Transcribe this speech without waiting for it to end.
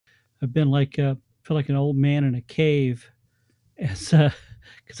I've been like feel like an old man in a cave, as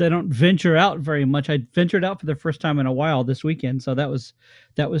because I don't venture out very much. I ventured out for the first time in a while this weekend, so that was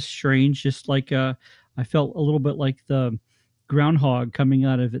strange. Just like I felt a little bit like the groundhog coming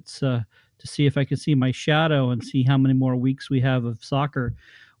out of its to see if I could see my shadow and see how many more weeks we have of soccer,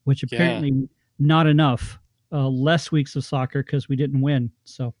 which Yeah. apparently not enough. Less weeks of soccer because we didn't win.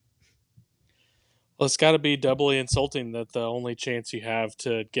 So Well, it's got to be doubly insulting that the only chance you have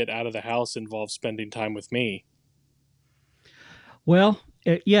to get out of the house involves spending time with me. well,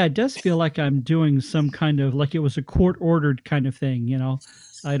 yeah, it does feel like I'm doing some kind of like it was a court ordered kind of thing.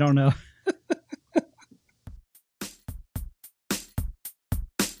 I don't know.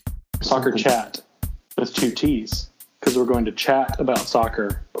 Soccer chat with two T's because we're going to chat about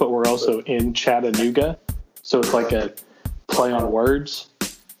soccer, but we're also in Chattanooga. So it's like a play on words.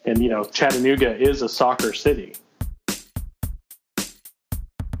 And, Chattanooga is a soccer city.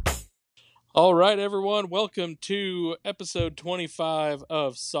 All right, everyone, welcome to episode 25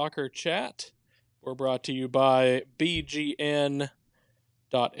 of Soccer Chat. We're brought to you by BGN.FM,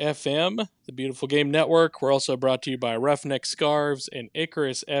 the Beautiful Game Network. We're also brought to you by Roughneck Scarves and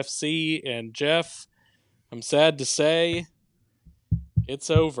Icarus FC. And Jeff, I'm sad to say it's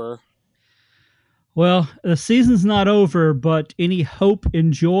over. Well, the season's not over, but any hope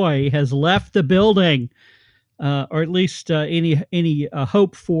and joy has left the building, or at least any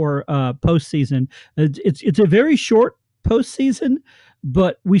hope for postseason. It's a very short postseason,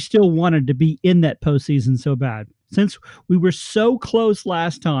 but we still wanted to be in that postseason so bad since we were so close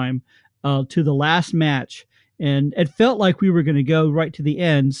last time to the last match, and it felt like we were going to go right to the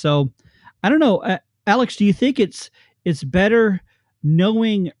end. So I don't know, Alex. Do you think it's better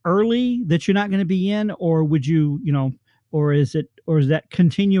knowing early that you're not going to be in, or would you, or is that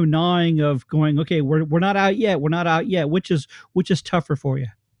continue gnawing of going, okay, we're not out yet, we're not out yet, which is tougher for you?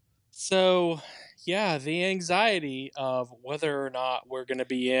 So, yeah, the anxiety of whether or not we're going to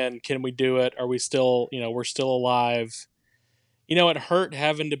be in, can we do it? Are we still, we're still alive? It hurt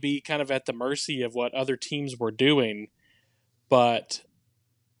having to be kind of at the mercy of what other teams were doing, but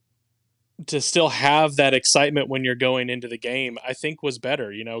to still have that excitement when you're going into the game, I think was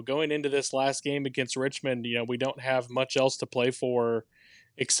better. Going into this last game against Richmond, we don't have much else to play for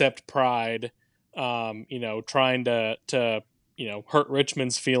except pride. Trying to hurt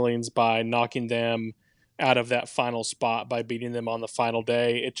Richmond's feelings by knocking them out of that final spot by beating them on the final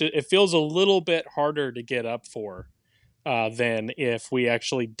day. It feels a little bit harder to get up for than if we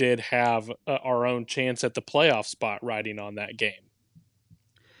actually did have our own chance at the playoff spot riding on that game.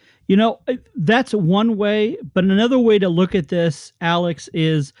 That's one way, but another way to look at this, Alex,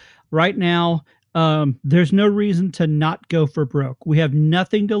 is right now, there's no reason to not go for broke. We have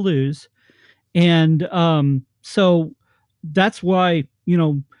nothing to lose. And so that's why,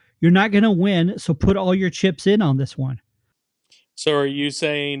 you're not going to win. So put all your chips in on this one. So are you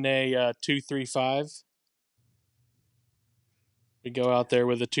saying a 2-3-5? We go out there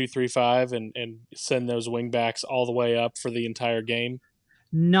with a 2-3-5 and send those wingbacks all the way up for the entire game?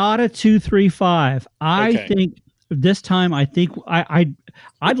 Not a 2-3-5. I Okay. think this time, I'd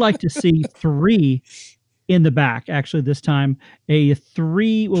like to see three in the back. Actually, this time a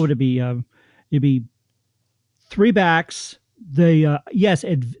three. What would it be? It'd be three backs. Yes,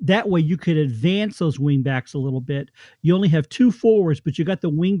 that way you could advance those wing backs a little bit. You only have two forwards, but you got the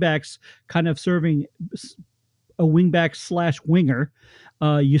wing backs kind of serving a wingback slash winger.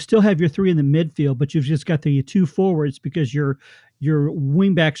 You still have your three in the midfield, but you've just got the two forwards because your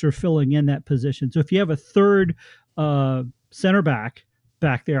wingbacks are filling in that position. So if you have a third center back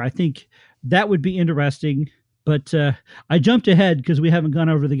there, I think that would be interesting. But I jumped ahead because we haven't gone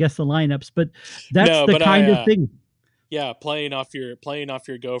over the guess the lineups. But that's No, the but kind of thing. yeah, playing off your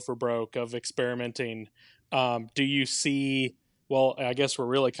go for broke of experimenting. Do you see? Well, I guess we're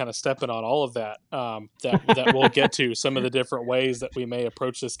really kind of stepping on all of that. That we'll get to some of the different ways that we may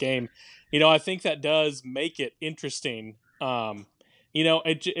approach this game. I think that does make it interesting.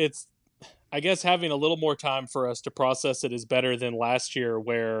 It's I guess having a little more time for us to process it is better than last year,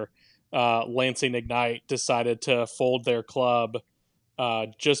 where Lansing Ignite decided to fold their club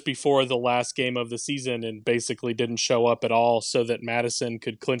just before the last game of the season and basically didn't show up at all so that Madison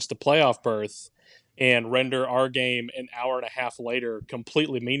could clinch the playoff berth and render our game an hour and a half later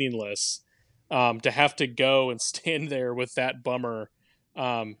completely meaningless. To have to go and stand there with that bummer,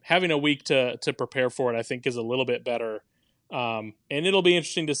 having a week to prepare for it, I think is a little bit better. And it'll be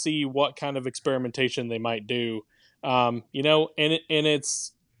interesting to see what kind of experimentation they might do. And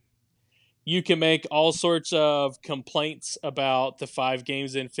it's you can make all sorts of complaints about the 5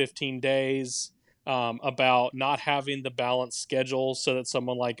 games in 15 days. about not having the balanced schedule so that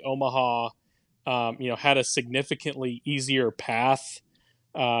someone like Omaha, had a significantly easier path.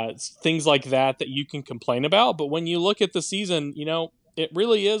 Things like that you can complain about. But when you look at the season, it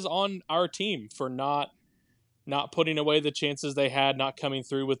really is on our team for not putting away the chances they had, not coming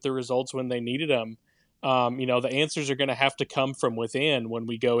through with the results when they needed them. The answers are going to have to come from within when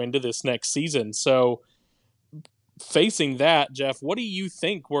we go into this next season. So facing that, Jeff, what do you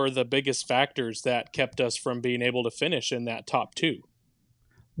think were the biggest factors that kept us from being able to finish in that top two?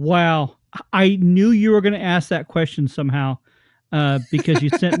 Wow. I knew you were going to ask that question somehow because you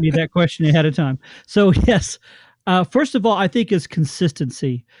sent me that question ahead of time. So, yes, first of all, I think is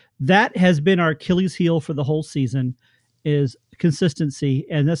consistency. That has been our Achilles heel for the whole season is consistency.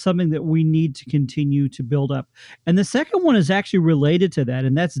 And that's something that we need to continue to build up. And the second one is actually related to that,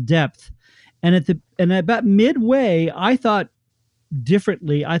 and that's depth. And about midway, I thought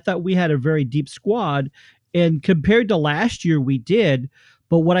differently. I thought we had a very deep squad. And compared to last year, we did.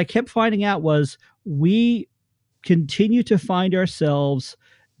 But what I kept finding out was we continue to find ourselves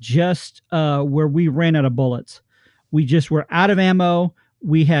just where we ran out of bullets. We just were out of ammo.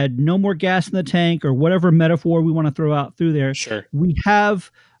 We had no more gas in the tank, or whatever metaphor we want to throw out through there. Sure.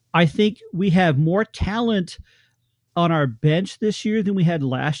 I think we have more talent on our bench this year than we had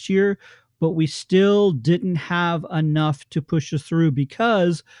last year, but we still didn't have enough to push us through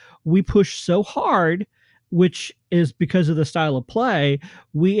because we pushed so hard, which is because of the style of play.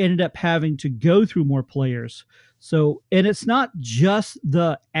 We ended up having to go through more players. So, and it's not just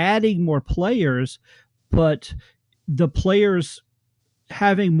the adding more players, but the players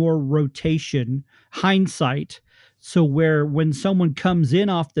having more rotation, hindsight. So where when someone comes in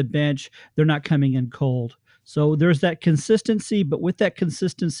off the bench, they're not coming in cold. So there's that consistency, but with that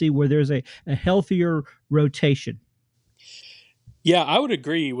consistency where there's a healthier rotation. Yeah, I would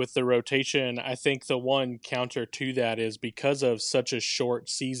agree with the rotation. I think the one counter to that is because of such a short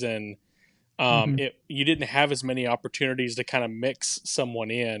season, you didn't have as many opportunities to kind of mix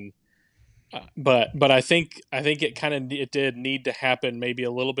someone in. But I think it did need to happen, maybe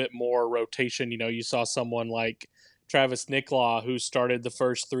a little bit more rotation. You saw someone like Travis Nicklaw, who started the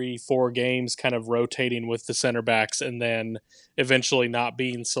first 3-4 games kind of rotating with the center backs and then eventually not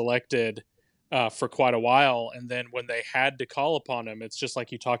being selected for quite a while. And then when they had to call upon him, it's just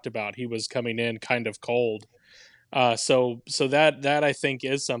like you talked about, he was coming in kind of cold. So that I think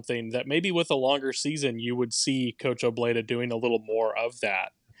is something that maybe with a longer season, you would see Coach Obleda doing a little more of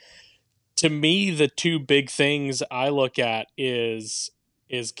that. To me, the two big things I look at is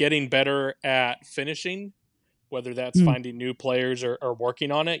getting better at finishing, whether that's finding new players or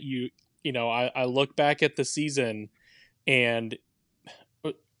working on it. I look back at the season, and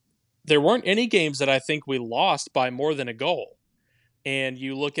there weren't any games that I think we lost by more than a goal. And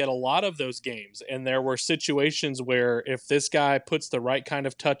you look at a lot of those games, and there were situations where if this guy puts the right kind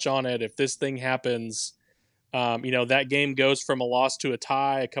of touch on it, if this thing happens, that game goes from a loss to a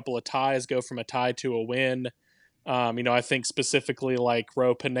tie. A couple of ties go from a tie to a win. I think specifically like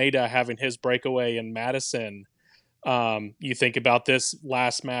Ro Pineda having his breakaway in Madison. You think about this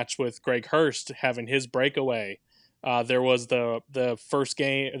last match with Greg Hurst having his breakaway. There was the first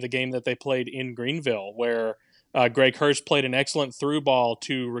game, the game that they played in Greenville, where Greg Hurst played an excellent through ball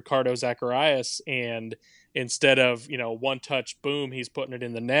to Ricardo Zacharias, and instead of one touch, boom, he's putting it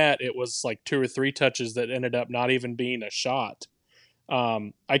in the net. It was like 2 or 3 touches that ended up not even being a shot.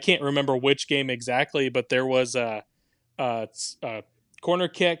 I can't remember which game exactly, but there was a corner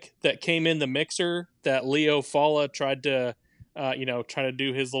kick that came in the mixer that Leo Falla tried to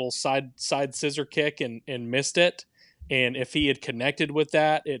do his little side scissor kick and missed it. And if he had connected with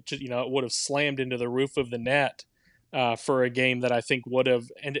that, it would have slammed into the roof of the net for a game that I think would have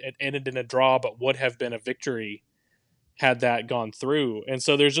ended in a draw, but would have been a victory had that gone through. And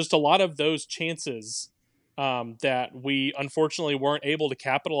so there's just a lot of those chances that we unfortunately weren't able to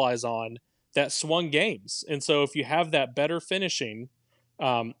capitalize on that swung games. And so if you have that better finishing,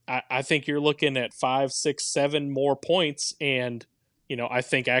 I think you're looking at 5, 6, 7 more points, and I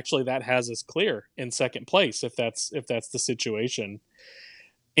think actually that has us clear in second place if that's the situation.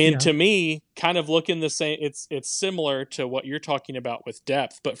 And to me, kind of looking the same, it's similar to what you're talking about with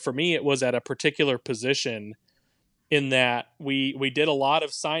depth, but for me, it was at a particular position in that we did a lot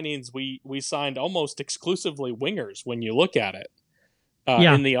of signings. We signed almost exclusively wingers when you look at it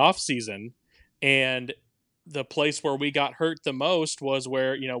in the off season, and the place where we got hurt the most was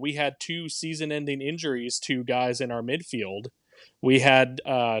where we had 2 season-ending injuries to guys in our midfield. We had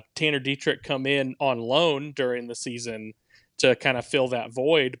Tanner Dietrich come in on loan during the season to kind of fill that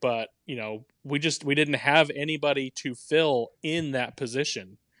void, but we didn't have anybody to fill in that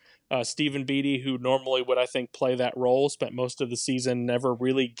position. Stephen Beatty, who normally would, I think, play that role, spent most of the season never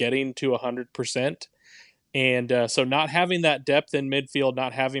really getting to 100%. And so not having that depth in midfield,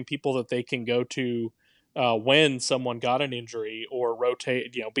 not having people that they can go to when someone got an injury or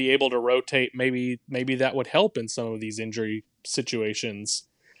rotate, be able to rotate, maybe that would help in some of these injury situations.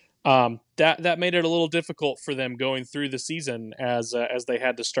 That made it a little difficult for them going through the season as they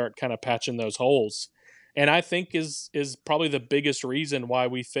had to start kind of patching those holes. And I think is probably the biggest reason why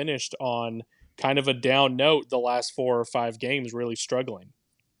we finished on kind of a down note the last 4 or 5 games, really struggling.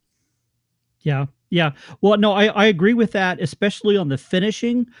 Yeah. Yeah. Well, no, I agree with that, especially on the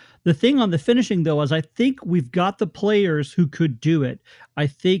finishing. The thing on the finishing, though, is I think we've got the players who could do it. I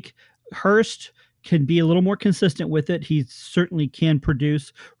think Hurst can be a little more consistent with it. He certainly can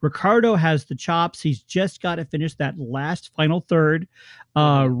produce. Ricardo has the chops. He's just got to finish that last final third.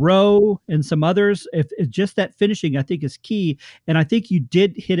 Rowe and some others, if just that finishing, I think is key. And I think you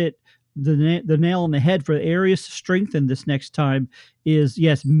did hit it the nail on the head for areas to strengthen this next time is,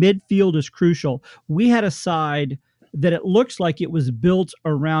 yes, midfield is crucial. We had a side that it looks like it was built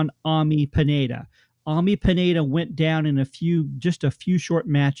around Ami Pineda. Ami Pineda went down in just a few short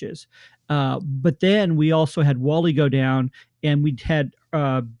matches. But then we also had Wally go down, and we had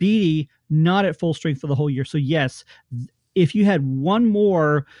Beatty not at full strength for the whole year. So yes, if you had one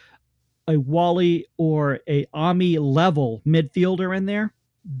more, a Wally or a Ami level midfielder in there,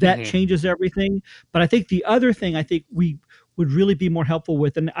 that changes everything. But I think the other thing I think we would really be more helpful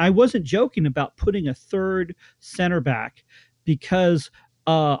with, and I wasn't joking about putting a third center back, because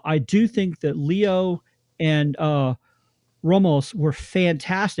I do think that Leo and Ramos were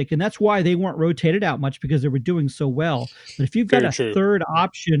fantastic, and that's why they weren't rotated out much, because they were doing so well. But if you've got a third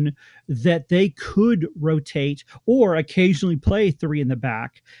option that they could rotate or occasionally play 3 in the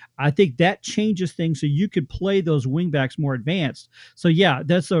back, I think that changes things, so you could play those wing backs more advanced. So yeah,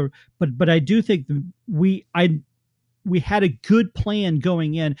 but I do think we had a good plan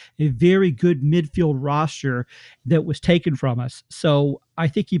going in, a very good midfield roster that was taken from us. So I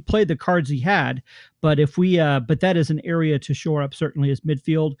think he played the cards he had, but but that is an area to shore up, certainly, as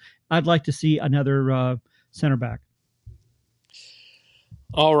midfield. I'd like to see another center back.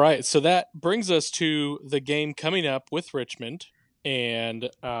 All right. So that brings us to the game coming up with Richmond. And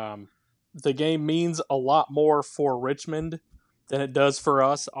the game means a lot more for Richmond than it does for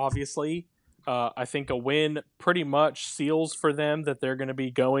us, obviously. I think a win pretty much seals for them that they're going to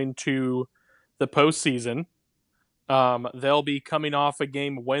be going to the postseason. They'll be coming off a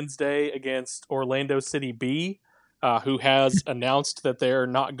game Wednesday against Orlando City B, who has announced that they're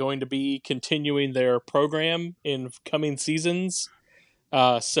not going to be continuing their program in coming seasons.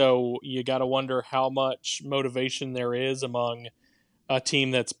 So you got to wonder how much motivation there is among a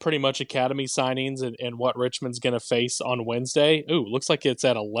team that's pretty much academy signings and what Richmond's going to face on Wednesday. Ooh, looks like it's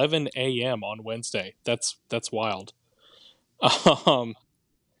at 11 a.m. on Wednesday. That's wild. But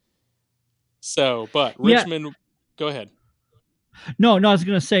Richmond, go ahead. No, I was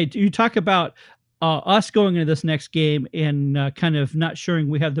going to say, you talk about us going into this next game and kind of not sure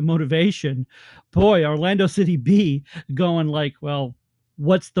we have the motivation. Boy, Orlando City B going like, well,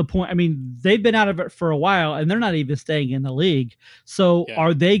 what's the point? I mean, they've been out of it for a while, and they're not even staying in the league. So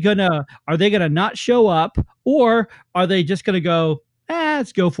are they gonna not show up, or are they just gonna go,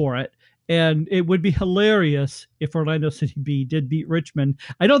 let's go for it? And it would be hilarious if Orlando City B did beat Richmond.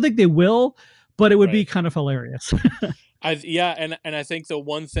 I don't think they will, but it would be kind of hilarious. And I think the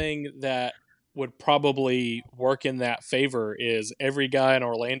one thing that would probably work in that favor is every guy in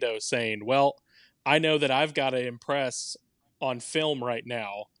Orlando saying, well, I know that I've got to impress on film right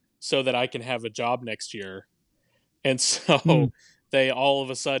now so that I can have a job next year. And so they all of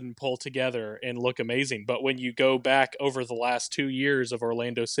a sudden pull together and look amazing. But when you go back over the last 2 years of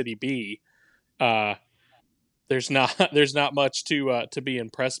Orlando City B, there's not much to be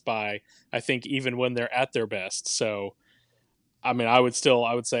impressed by, I think, even when they're at their best. So I mean, I would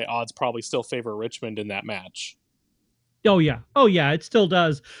say odds probably still favor Richmond in that match. Oh yeah, it still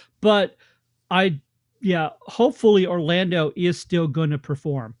does. But hopefully Orlando is still going to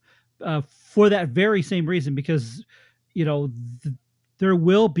perform for that very same reason, because there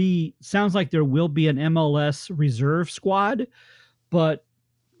will be an MLS reserve squad, but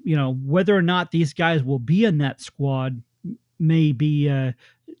whether or not these guys will be in that squad may be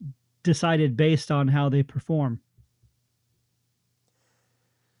decided based on how they perform.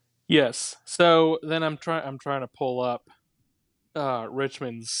 Yes. So then I'm trying to pull up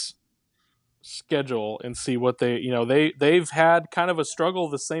Richmond's schedule and see what they've had kind of a struggle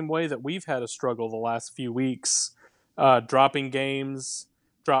the same way that we've had a struggle the last few weeks, dropping games,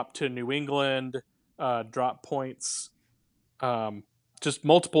 drop to New England, drop points just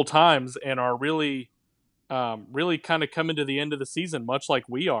multiple times and are really kind of coming to the end of the season, much like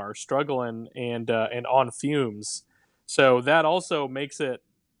we are, struggling and on fumes. So that also makes it,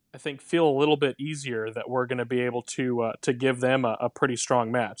 I think, feel a little bit easier that we're going to be able to give them a pretty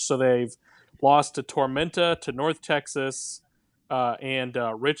strong match. So they've lost to Tormenta, to North Texas, and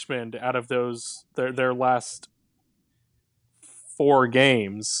Richmond out of their last 4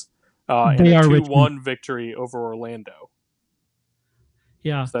 games, and They a are 2-1 Richmond. victory over Orlando.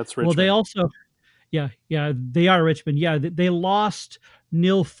 Yeah. So that's Well, they Richmond. also, yeah, they are Richmond. Yeah, they lost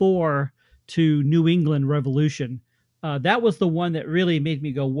 0-4 to New England Revolution. That was the one that really made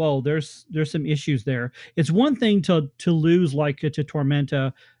me go, "Whoa, there's some issues there." It's one thing to lose like to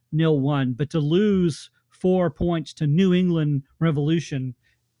Tormenta 0-1, but to lose 4 points to New England Revolution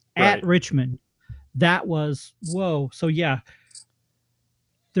at Right. Richmond, that was whoa. So yeah,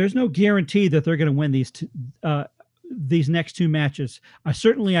 there's no guarantee that they're going to win these next 2 matches.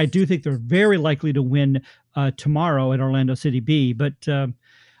 I do think they're very likely to win tomorrow at Orlando City B, but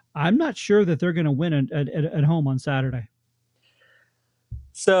I'm not sure that they're going to win at home on Saturday.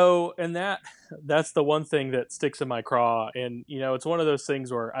 So, and that's the one thing that sticks in my craw, and it's one of those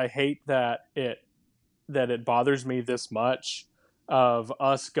things where I hate that it bothers me this much of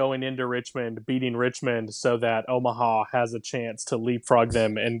us going into Richmond, beating Richmond, so that Omaha has a chance to leapfrog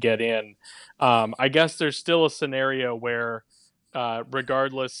them and get in. I guess there's still a scenario where,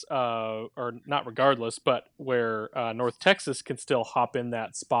 regardless, or not regardless, but where North Texas can still hop in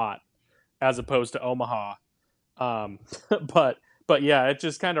that spot as opposed to Omaha. Um, but yeah, it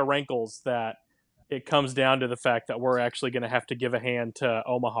just kind of rankles that it comes down to the fact that we're actually going to have to give a hand to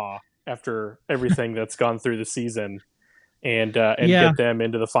Omaha after everything that's gone through the season, and Yeah. get them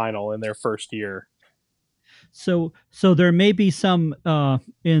into the final in their first year. So there may be some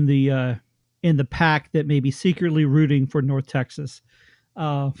in the pack that may be secretly rooting for North Texas.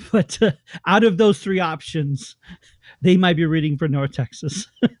 But out of those 3 options, they might be rooting for North Texas.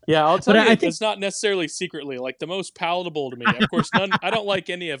 Yeah, I'll But tell you, I think it's not necessarily secretly. Like, the most palatable to me, of course, I don't like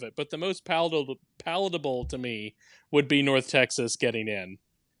any of it, but the most palatable to me would be North Texas getting in.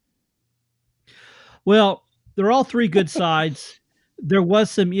 well, they're all 3 good sides. There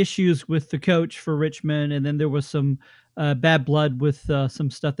was some issues with the coach for Richmond, and then there was some bad blood with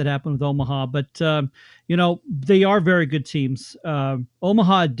some stuff that happened with Omaha. But they are very good teams.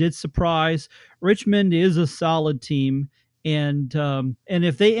 Omaha did surprise. Richmond is a solid team, and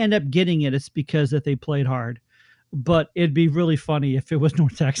if they end up getting it, it's because that they played hard. But it'd be really funny if it was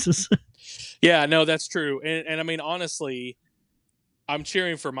North Texas. Yeah, no, that's true. And I mean, honestly, I'm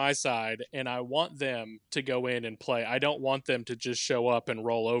cheering for my side, and I want them to go in and play. I don't want them to just show up and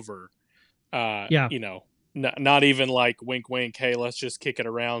roll over. Yeah. Not even like wink, wink. Hey, let's just kick it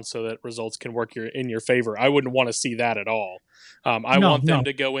around so that results can work in your favor. I wouldn't want to see that at all. I No, want them no.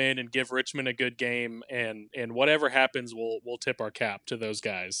 to go in and give Richmond a good game, and whatever happens, we'll tip our cap to those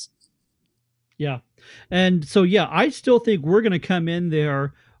guys. Yeah. And so, yeah, I still think we're going to come in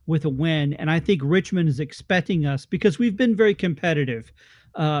there with a win. And I think Richmond is expecting us because we've been very competitive.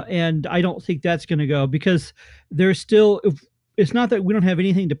 And I don't think that's going to go because there's still, if, it's not that we don't have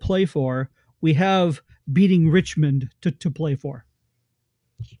anything to play for. We have beating Richmond to play for.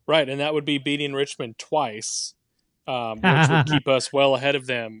 Right, and that would be beating Richmond twice, which would keep us well ahead of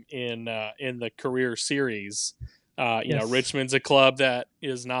them in the career series. Yes. Richmond's a club that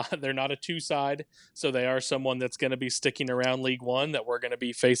is they're not a 2-side, so they are someone that's going to be sticking around League One that we're going to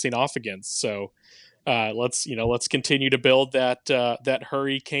be facing off against. So let's continue to build that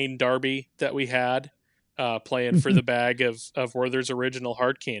Hurricane Derby that we had, playing for the bag of Werther's Original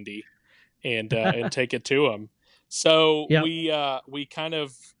Hard Candy, and take it to them. So Yep. we kind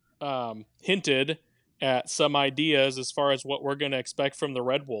of hinted at some ideas as far as what we're going to expect from the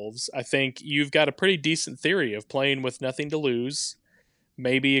Red Wolves. I think you've got a pretty decent theory of playing with nothing to lose,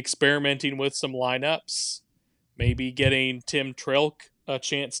 maybe experimenting with some lineups, maybe getting Tim Trilk a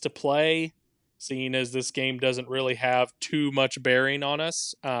chance to play, seeing as this game doesn't really have too much bearing on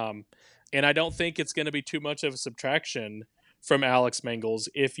us. And I don't think it's going to be too much of a subtraction from Alex Mangels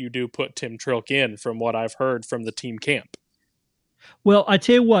if you do put Tim Trilk in, from what I've heard from the team camp. Well, I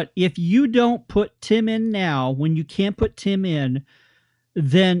tell you what, if you don't put Tim in now, when you can't put Tim in,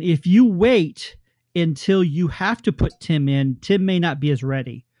 then if you wait until you have to put Tim in, Tim may not be as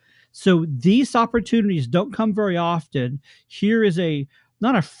ready. So these opportunities don't come very often. Here is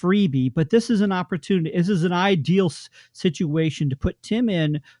not a freebie, but this is an opportunity. This is an ideal situation to put Tim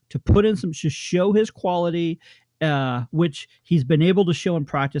in, to put in to show his quality, which he's been able to show in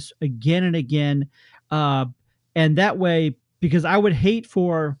practice again and again. And that way, because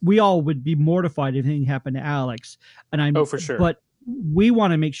we all would be mortified if anything happened to Alex. And for sure. But we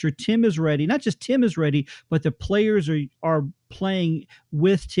want to make sure Tim is ready. Not just Tim is ready, but the players are playing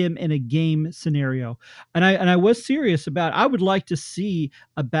with Tim in a game scenario. And I was serious about. I would like to see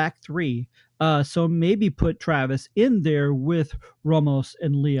a back three. So maybe put Travis in there with Ramos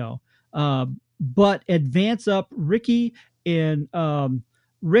and Leo, but advance up Ricky and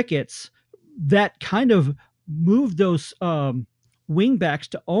Ricketts. That kind of move those wing backs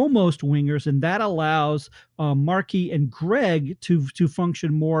to almost wingers, and that allows Markey and Greg to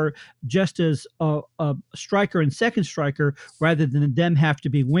function more just as a striker and second striker rather than them have to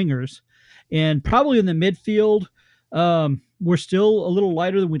be wingers. And probably in the midfield, we're still a little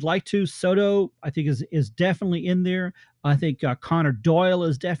lighter than we'd like to. Soto, I think, is definitely in there. I think Connor Doyle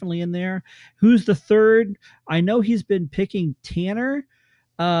is definitely in there. Who's the third? I know he's been picking Tanner.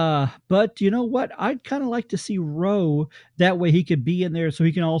 But you know what? I'd kind of like to see Rowe. That way he could be in there so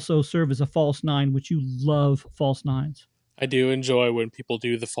he can also serve as a false nine, which you love false nines. I do enjoy when people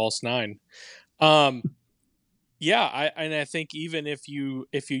do the false nine. Yeah, I think even if you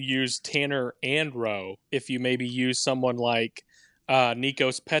use Tanner and Rowe, if you maybe use someone like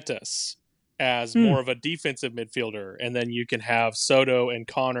Nikos Pettis as more of a defensive midfielder, and then you can have Soto and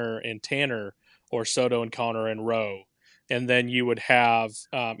Connor and Tanner, or Soto and Connor and Rowe. And then you would have,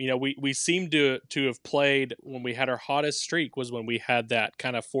 we seem to have played when we had our hottest streak was when we had that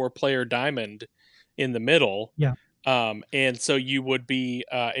kind of 4-player diamond in the middle. Yeah. And so you would be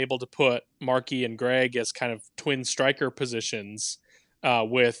able to put Markey and Greg as kind of twin striker positions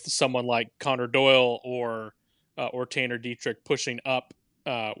with someone like Connor Doyle or Tanner Dietrich pushing up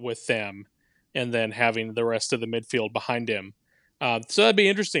with them, and then having the rest of the midfield behind him. So that'd be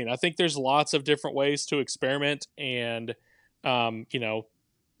interesting. I think there's lots of different ways to experiment, and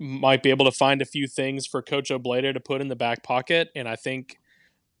might be able to find a few things for Coach Obleda to put in the back pocket. And I think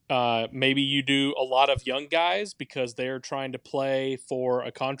maybe you do a lot of young guys because they're trying to play for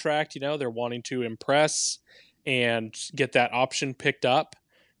a contract. They're wanting to impress and get that option picked up.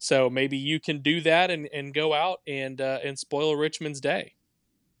 So maybe you can do that and go out and spoil Richmond's day.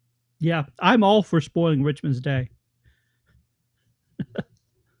 Yeah, I'm all for spoiling Richmond's day.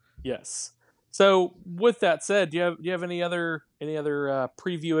 Yes. So with that said, do you have any other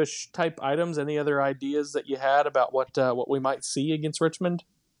preview-ish type items? Any other ideas that you had about what we might see against Richmond?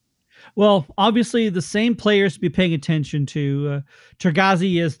 Well, obviously the same players to be paying attention to.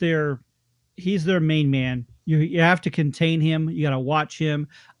 Tergazi is he's their main man. You have to contain him. You got to watch him.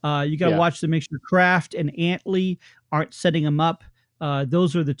 You got to watch to make sure Kraft and Antley aren't setting him up.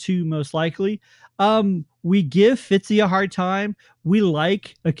 Those are the two most likely. We give Fitzy a hard time. We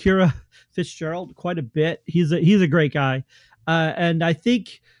like Akira Fitzgerald quite a bit. He's a great guy. And I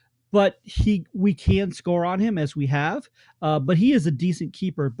think, but we can score on him as we have, but he is a decent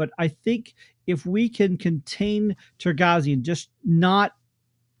keeper. But I think if we can contain Tergazi and just not,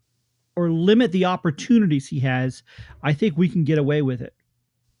 or limit the opportunities he has, I think we can get away with it.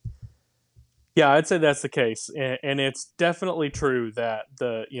 Yeah, I'd say that's the case, and it's definitely true that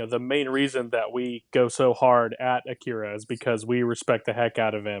the main reason that we go so hard at Akira is because we respect the heck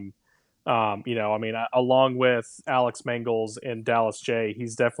out of him. Along with Alex Mangels and Dallas J,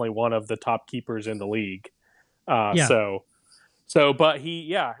 he's definitely one of the top keepers in the league. But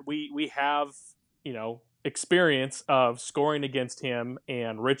we have experience of scoring against him,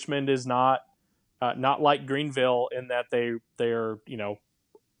 and Richmond is not like Greenville in that they're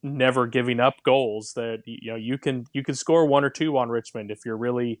never giving up goals. That you can score 1 or 2 on Richmond if you're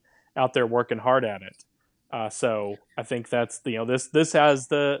really out there working hard at it. So I think that's this has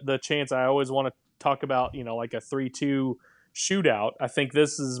the chance. I always want to talk about like a 3-2 shootout. I think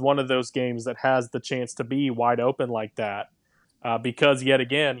this is one of those games that has the chance to be wide open like that, because yet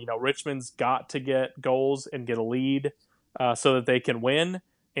again Richmond's got to get goals and get a lead so that they can win,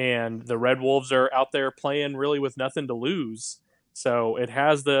 and the Red Wolves are out there playing really with nothing to lose. So it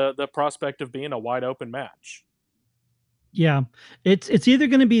has the prospect of being a wide open match. Yeah, it's either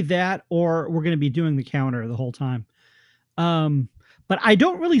going to be that or we're going to be doing the counter the whole time. But I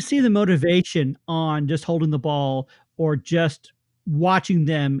don't really see the motivation on just holding the ball or just watching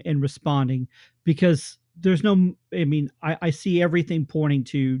them and responding, because there's no. I see everything pointing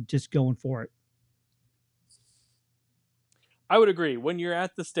to just going for it. I would agree. When you're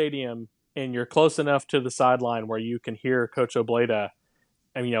at the stadium and you're close enough to the sideline where you can hear Coach Obleda,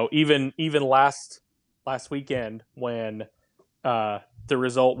 and even last weekend when the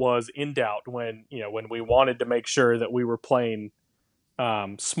result was in doubt, when we wanted to make sure that we were playing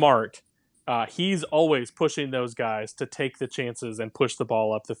smart, he's always pushing those guys to take the chances and push the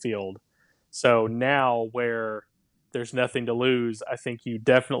ball up the field. So now where there's nothing to lose, I think you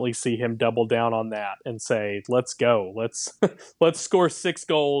definitely see him double down on that and say, "Let's go, let's let's score 6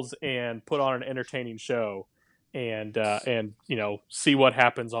 goals and put on an entertaining show, and see what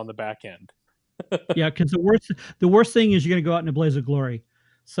happens on the back end." Yeah, because the worst thing is you're going to go out in a blaze of glory.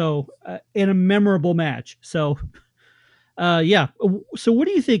 So in a memorable match. So yeah. So what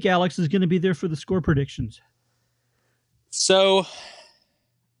do you think Alex is going to be there for the score predictions? So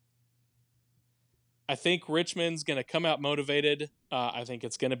I think Richmond's going to come out motivated. I think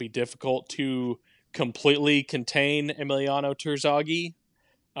it's going to be difficult to completely contain Emiliano Terzaghi.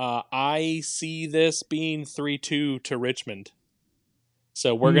 I see this being 3-2 to Richmond.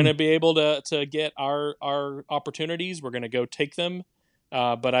 So we're going to be able to get our opportunities. We're going to go take them.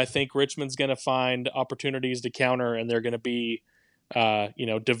 But I think Richmond's going to find opportunities to counter, and they're going to be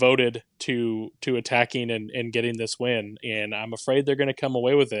devoted to attacking and getting this win. And I'm afraid they're going to come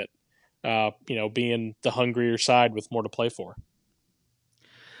away with it, being the hungrier side with more to play for.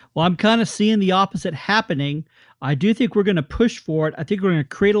 Well, I'm kind of seeing the opposite happening. I do think we're going to push for it. I think we're going to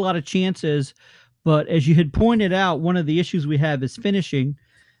create a lot of chances. But as you had pointed out, one of the issues we have is finishing.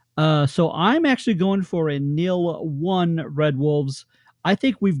 So I'm actually going for a 0-1 Red Wolves. I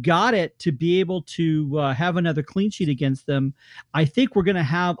think we've got it to be able to have another clean sheet against them. I think we're going to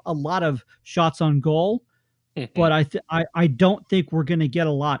have a lot of shots on goal, but I don't think we're going to get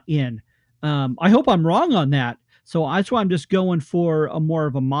a lot in. I hope I'm wrong on that. So that's why I'm just going for a more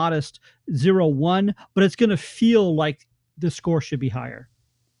of a modest 0-1, but it's going to feel like the score should be higher.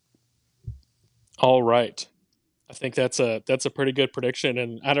 All right. I think that's a pretty good prediction,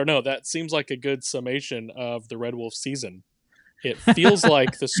 and I don't know, that seems like a good summation of the Red Wolf season. It feels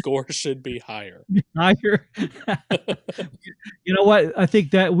like the score should be higher. Higher. You know what? I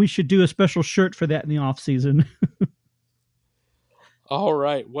think that we should do a special shirt for that in the off season. All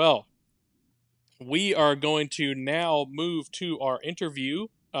right. Well, we are going to now move to our interview,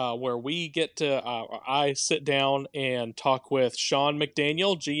 where we get to I sit down and talk with Sean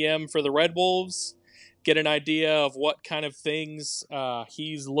McDaniel, GM for the Red Wolves, get an idea of what kind of things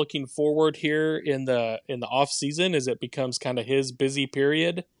he's looking forward here in the off season as it becomes kind of his busy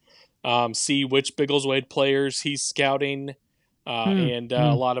period. See which Biggleswade players he's scouting, and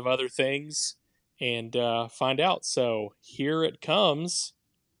a lot of other things, and find out. So here it comes.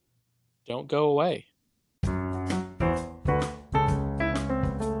 Don't go away.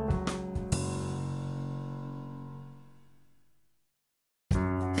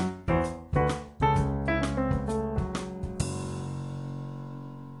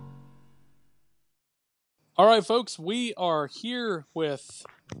 All right, folks, we are here with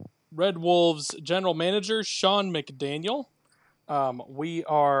Red Wolves General Manager Sean McDaniel. We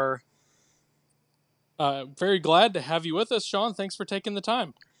are very glad to have you with us, Sean. Thanks for taking the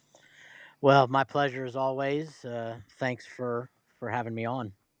time. Well, my pleasure as always. Thanks for having me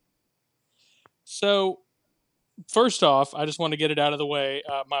on. So, first off, I just want to get it out of the way.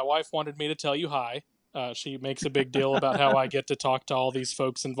 My wife wanted me to tell you hi. She makes a big deal about how I get to talk to all these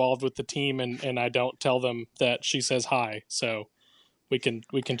folks involved with the team, and I don't tell them that she says hi. So we can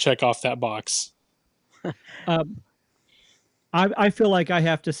check off that box. I feel like I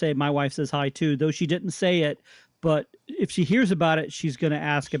have to say my wife says hi too, though she didn't say it. But if she hears about it, she's going to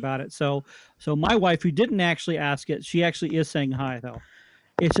ask about it. So my wife, who didn't actually ask it, she actually is saying hi, though.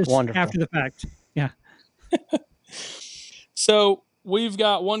 It's just wonderful. After the fact. Yeah. So we've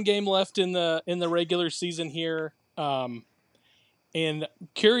got one game left in the regular season here, and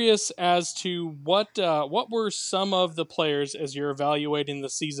curious as to what were some of the players, as you're evaluating the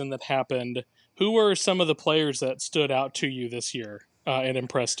season that happened, who were some of the players that stood out to you this year and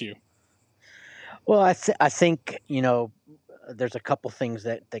impressed you? Well, I think there's a couple things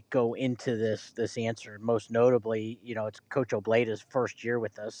that go into this answer. Most notably, it's Coach Obleda's first year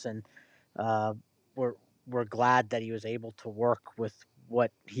with us, and we're glad that he was able to work with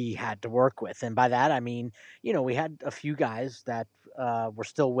what he had to work with. And by that, I mean, we had a few guys that were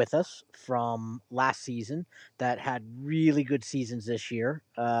still with us from last season that had really good seasons this year.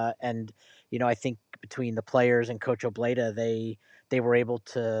 And, I think between the players and Coach Obleda, they were able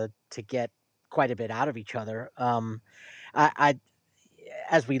to get quite a bit out of each other. I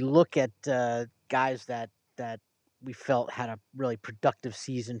as we look at guys that we felt had a really productive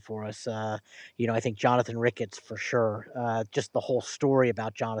season for us, I think Jonathan Ricketts for sure. Just the whole story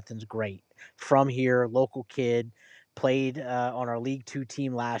about Jonathan's great. From here, local kid, played on our League Two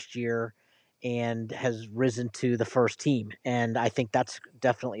team last year, and has risen to the first team. And I think that's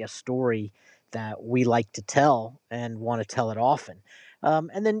definitely a story that we like to tell and want to tell it often.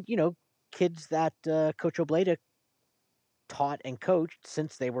 And then, kids that Coach Obleda taught and coached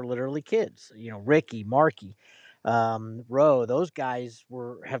since they were literally kids. Ricky, Marky, Rowe, those guys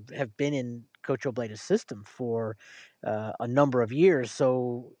have been in Coach Obleda's system for a number of years.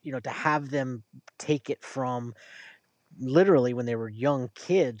 So, to have them take it from literally when they were young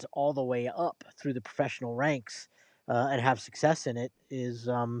kids all the way up through the professional ranks and have success in it is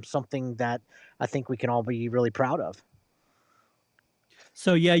something that I think we can all be really proud of.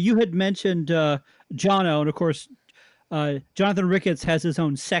 So yeah, you had mentioned Jono, and of course, Jonathan Ricketts has his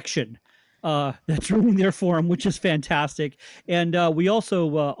own section that's rooting there for him, which is fantastic. And we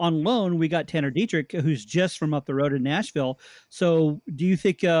also on loan we got Tanner Dietrich, who's just from up the road in Nashville. So do you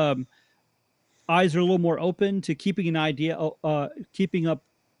think eyes are a little more open to keeping an idea, keeping up?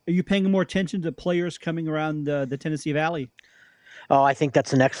 Are you paying more attention to players coming around the Tennessee Valley? Oh, I think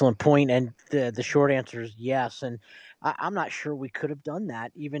that's an excellent point, and the short answer is yes. And I'm not sure we could have done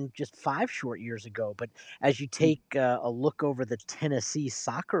that even just 5 short years ago. But as you take a look over the Tennessee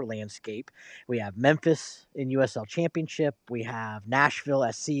soccer landscape, we have Memphis in USL Championship, we have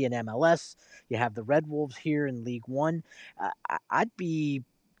Nashville SC in MLS, you have the Red Wolves here in League One.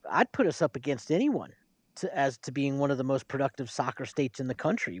 I'd put us up against anyone as to being one of the most productive soccer states in the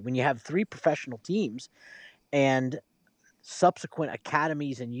country. When you have 3 professional teams and subsequent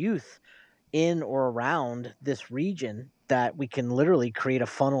academies and youth in or around this region that we can literally create a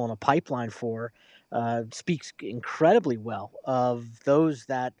funnel and a pipeline for, speaks incredibly well of those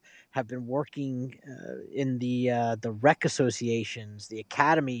that have been working in the rec associations, the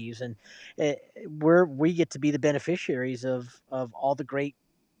academies, and we get to be the beneficiaries of all the great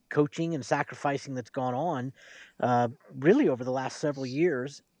coaching and sacrificing that's gone on really over the last several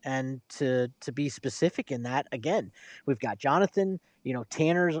years. And to be specific in that, again, we've got Jonathan,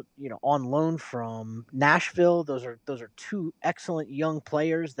 Tanner's, on loan from Nashville. Those are 2 excellent young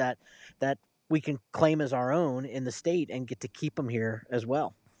players that we can claim as our own in the state and get to keep them here as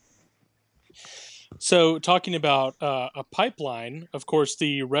well. So, talking about a pipeline, of course,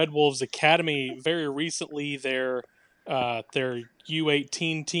 the Red Wolves Academy very recently their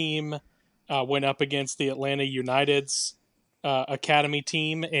U18 team went up against the Atlanta United's academy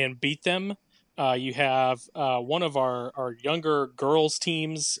team and beat them. You have one of our younger girls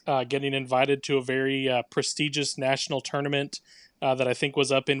teams getting invited to a very prestigious national tournament that I think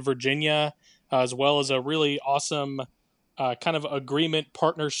was up in Virginia, as well as a really awesome kind of agreement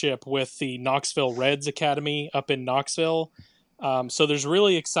partnership with the Knoxville Reds Academy up in Knoxville. So there's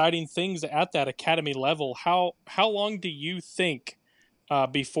really exciting things at that academy level. How long do you think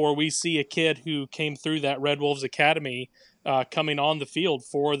before we see a kid who came through that Red Wolves Academy coming on the field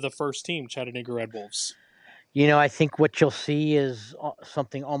for the first team, Chattanooga Red Wolves? I think what you'll see is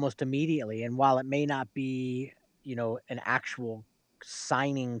something almost immediately. And while it may not be, an actual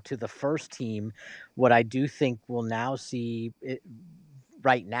signing to the first team, what I do think we'll now see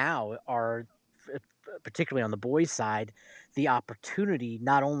right now are, particularly on the boys' side, the opportunity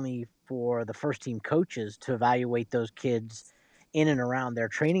not only for the first team coaches to evaluate those kids in and around their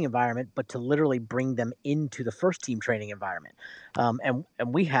training environment, but to literally bring them into the first team training environment. And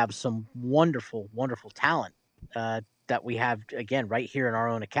we have some wonderful, wonderful talent that we have, again, right here in our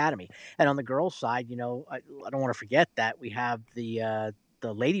own academy. And on the girls' side, I don't want to forget that we have the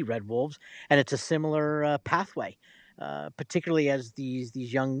Lady Red Wolves, and it's a similar pathway, particularly as these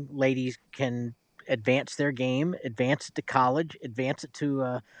young ladies can advance their game, advance it to college, advance it to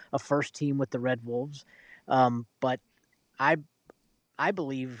a first team with the Red Wolves. But I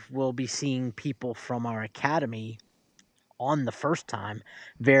believe we'll be seeing people from our academy on the first time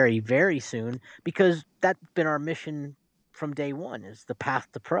very, very soon, because that's been our mission from day one, is the path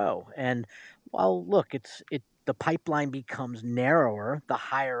to pro. And while look, the pipeline becomes narrower the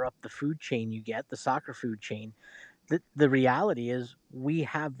higher up the food chain you get, the soccer food chain. The reality is we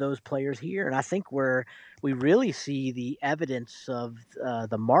have those players here, and I think where we really see the evidence of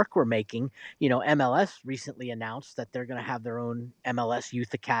the mark we're making. MLS recently announced that they're going to have their own MLS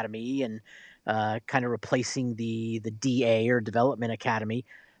Youth Academy and kind of replacing the DA or Development Academy.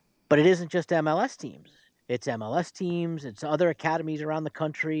 But it isn't just MLS teams. It's MLS teams. It's other academies around the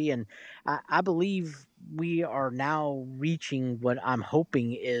country. And I believe we are now reaching what I'm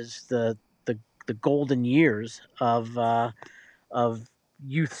hoping is the golden years of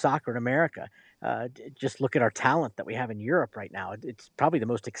youth soccer in America. Just look at our talent that we have in Europe right now. It's probably the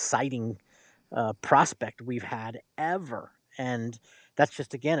most exciting prospect we've had ever. And that's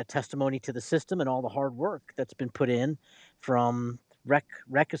just, again, a testimony to the system and all the hard work that's been put in from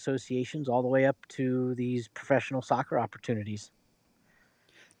rec associations all the way up to these professional soccer opportunities.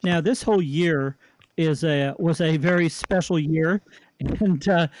 Now, this whole year was a very special year,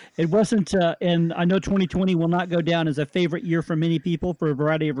 and it wasn't. And I know 2020 will not go down as a favorite year for many people for a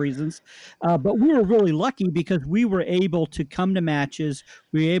variety of reasons, but we were really lucky because we were able to come to matches.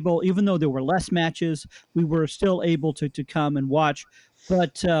 We were able, even though there were less matches, we were still able to come and watch.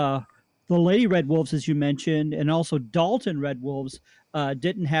 But the Lady Red Wolves, as you mentioned, and also Dalton Red Wolves,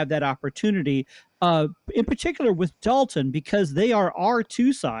 didn't have that opportunity. In particular with Dalton, because they are our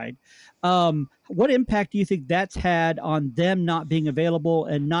two side. What impact do you think that's had on them not being available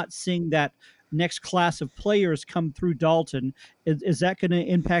and not seeing that next class of players come through Dalton? Is that going to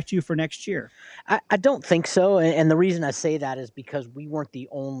impact you for next year? I don't think so. And the reason I say that is because we weren't the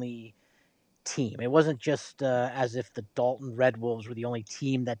only team. It wasn't just as if the Dalton Red Wolves were the only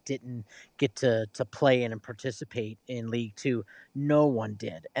team that didn't get to play in and participate in League Two. No one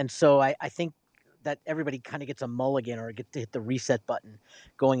did. And so I think that everybody kind of gets a mulligan or get to hit the reset button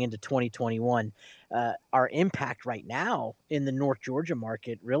going into 2021. Our impact right now in the North Georgia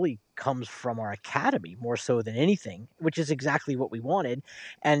market really comes from our academy more so than anything, which is exactly what we wanted.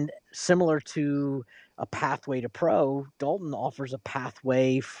 And similar to a pathway to pro, Dalton offers a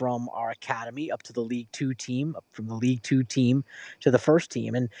pathway from our academy up to the League Two team, up from the League Two team to the first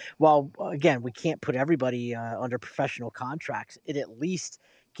team. And while, again, we can't put everybody under professional contracts, it at least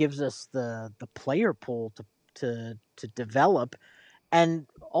gives us the player pool to develop and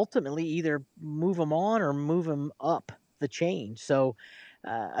ultimately either move them on or move them up the chain. So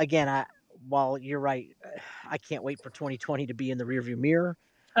again, while you're right, I can't wait for 2020 to be in the rearview mirror.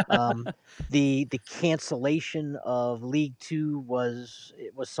 Um, the cancellation of League Two was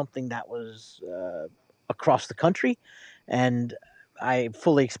something that was across the country, and I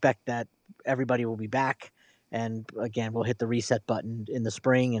fully expect that everybody will be back. And again, we'll hit the reset button in the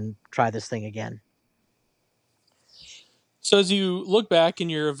spring and try this thing again. So as you look back and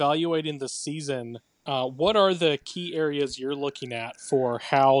you're evaluating the season, what are the key areas you're looking at for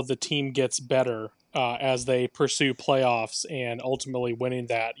how the team gets better as they pursue playoffs and ultimately winning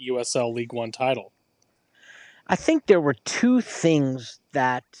that USL League One title? I think there were two things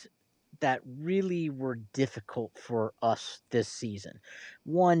that really were difficult for us this season.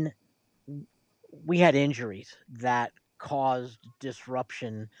 One, we had injuries that caused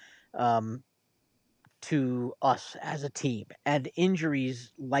disruption um, to us as a team. And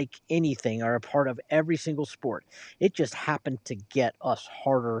injuries, like anything, are a part of every single sport. It just happened to get us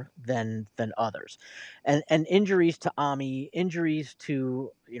harder than others. And injuries to Ami, injuries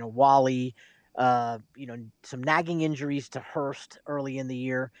to Wally, some nagging injuries to Hurst early in the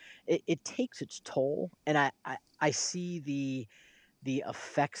year. It takes its toll, and I see the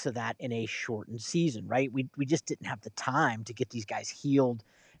effects of that in a shortened season, right? We just didn't have the time to get these guys healed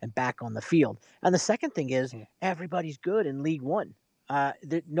and back on the field. And the second thing is everybody's good in League One.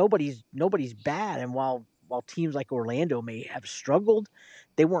 Nobody's bad. And while teams like Orlando may have struggled,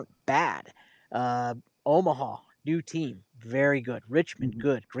 they weren't bad. Omaha, new team, very good. Richmond,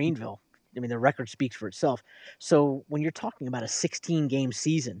 good. Greenville, I mean, the record speaks for itself. So when you're talking about a 16-game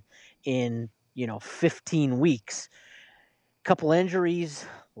season in 15 weeks, couple injuries,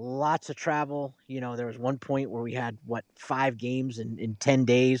 lots of travel. There was one point where we had 5 games in 10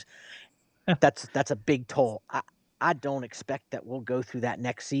 days. That's a big toll. I don't expect that we'll go through that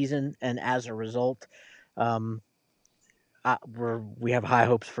next season, and as a result, we have high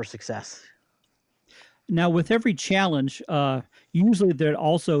hopes for success. Now, with every challenge, usually there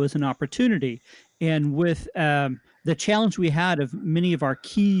also is an opportunity. And with the challenge we had of many of our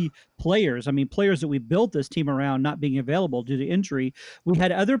key players, I mean, players that we built this team around not being available due to injury, we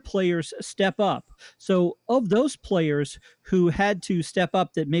had other players step up. So, of those players who had to step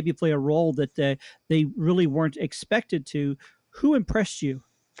up that maybe play a role that they really weren't expected to, who impressed you?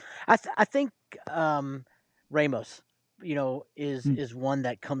 I think Ramos, is one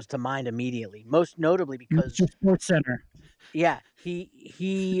that comes to mind immediately. Most notably because Sports Center. Yeah,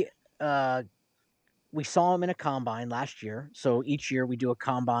 he we saw him in a combine last year. So each year we do a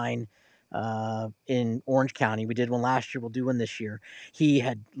combine in Orange County. We did one last year. We'll do one this year. He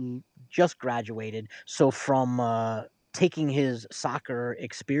had just graduated. So from taking his soccer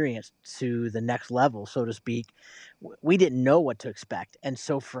experience to the next level, so to speak, we didn't know what to expect. And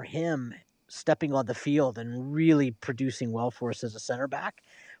so for him, stepping on the field and really producing well for us as a center back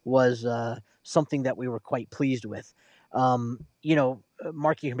was something that we were quite pleased with.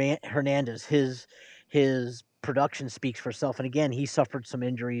 Marky Hernandez, his production speaks for itself. And again, he suffered some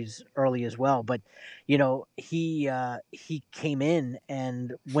injuries early as well. But he came in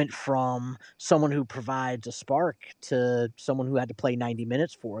and went from someone who provides a spark to someone who had to play 90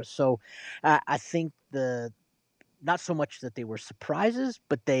 minutes for us. So I think not so much that they were surprises,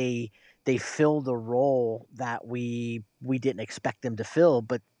 but they filled a role that we didn't expect them to fill,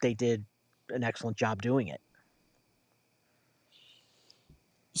 but they did an excellent job doing it.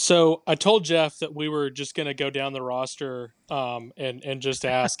 So I told Jeff that we were just going to go down the roster and just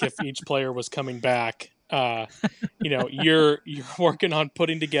ask if each player was coming back. You're working on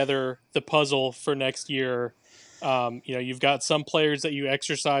putting together the puzzle for next year. You've got some players that you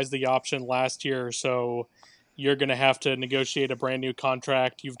exercised the option last year, so you're going to have to negotiate a brand new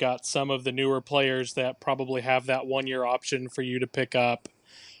contract. You've got some of the newer players that probably have that 1-year option for you to pick up.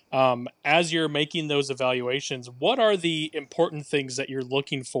 As you're making those evaluations, what are the important things that you're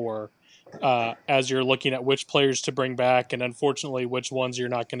looking for as you're looking at which players to bring back, and unfortunately, which ones you're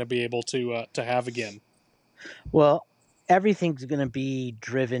not going to be able to have again? Well, everything's going to be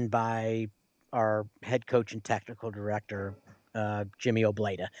driven by our head coach and technical director, Jimmy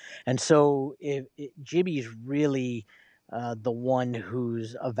Obleda. And so Jimmy's really the one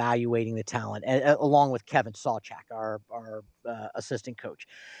who's evaluating the talent, along with Kevin Sawchak, our assistant coach.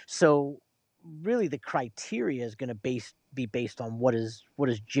 So really the criteria is going to be based on what does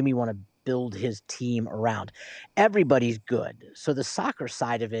Jimmy want to build his team around. Everybody's good. So the soccer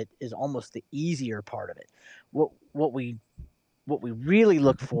side of it is almost the easier part of it. What we really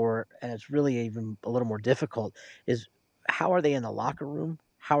look for, and it's really even a little more difficult, is how are they in the locker room?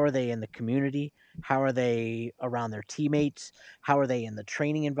 How are they in the community? How are they around their teammates? How are they in the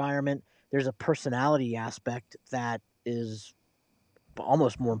training environment? There's a personality aspect that is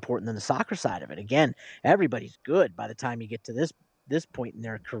almost more important than the soccer side of it. Again, everybody's good by the time you get to this point in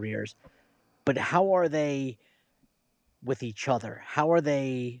their careers, but how are they with each other? How are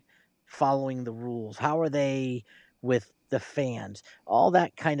they following the rules? How are they with the fans? All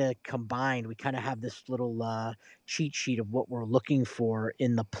that kind of combined, we kind of have this little cheat sheet of what we're looking for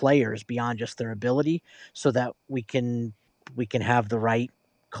in the players beyond just their ability, so that we can have the right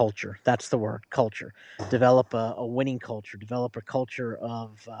culture. That's the word, culture. Develop a winning culture. Develop a culture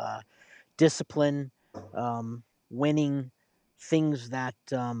of discipline, winning, things that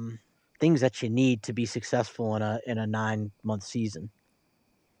you need to be successful in a 9-month season.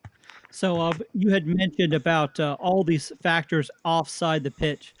 So you had mentioned about all these factors outside of the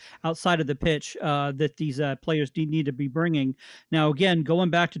pitch, that these players need to be bringing. Now, again, going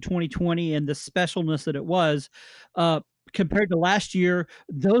back to 2020 and the specialness that it was, compared to last year,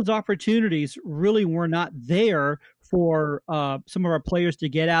 those opportunities really were not there for some of our players to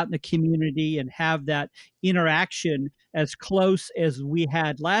get out in the community and have that interaction as close as we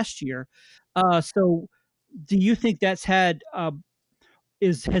had last year. So do you think that's had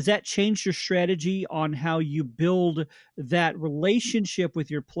has that changed your strategy on how you build that relationship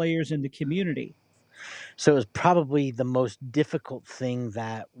with your players in the community? So it was probably the most difficult thing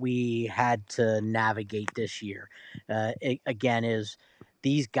that we had to navigate this year. Again, is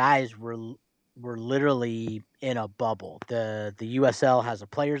these guys were literally in a bubble. The USL has a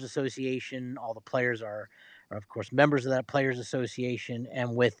players association. All the players are of course members of that players association,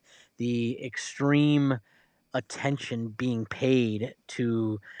 and with the extreme attention being paid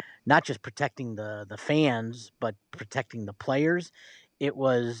to not just protecting the fans but protecting the players, it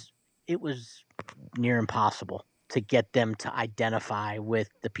was near impossible to get them to identify with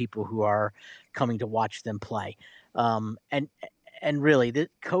the people who are coming to watch them play. And really, the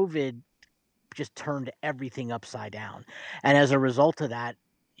COVID just turned everything upside down. And as a result of that,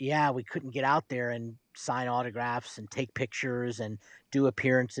 yeah, we couldn't get out there and sign autographs and take pictures and do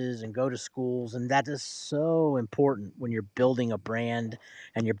appearances and go to schools. And that is so important when you're building a brand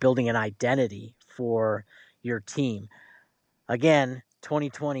and you're building an identity for your team. Again,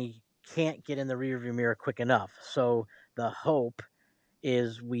 2020 can't get in the rearview mirror quick enough. So the hope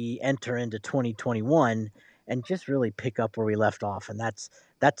is we enter into 2021 and just really pick up where we left off. And that's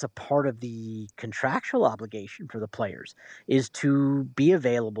a part of the contractual obligation for the players, is to be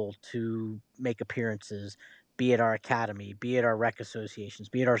available to make appearances, be it our academy, be it our rec associations,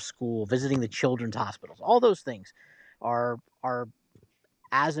 be it our school, visiting the children's hospitals. All those things are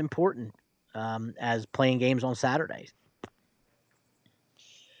as important as playing games on Saturdays.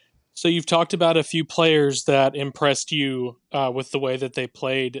 So you've talked about a few players that impressed you with the way that they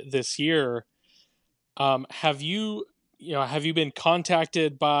played this year. Have you been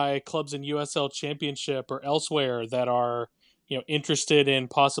contacted by clubs in USL Championship or elsewhere that are interested in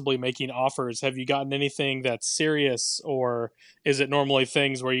possibly making offers? Have you gotten anything that's serious, or is it normally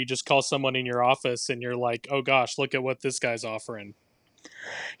things where you just call someone in your office and you're like, oh gosh, look at what this guy's offering?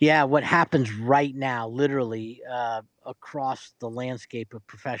 Yeah, what happens right now, literally across the landscape of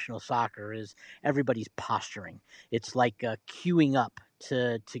professional soccer, is everybody's posturing. It's like queuing up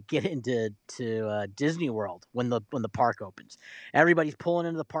to get into Disney World when the park opens. Everybody's pulling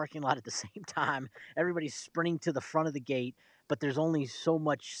into the parking lot at the same time. Everybody's sprinting to the front of the gate, but there's only so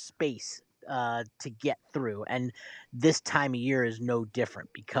much space to get through. And this time of year is no different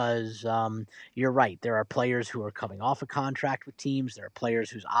because you're right. There are players who are coming off a contract with teams. There are players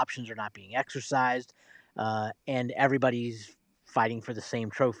whose options are not being exercised, and everybody's fighting for the same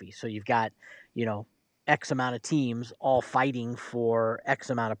trophy. So you've got, X amount of teams all fighting for X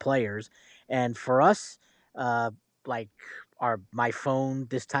amount of players. And for us, like my phone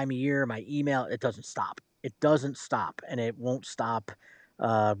this time of year, my email, it doesn't stop. It doesn't stop, and it won't stop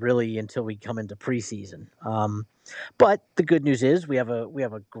really until we come into preseason. But the good news is we have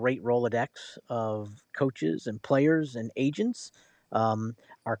a great Rolodex of coaches and players and agents.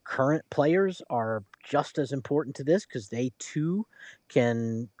 Our current players are just as important to this because they too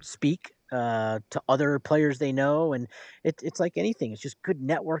can speak to other players they know, and it's like anything. It's just good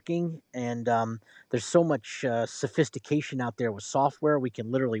networking, and there's so much sophistication out there with software. We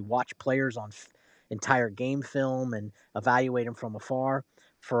can literally watch players on entire game film and evaluate them from afar.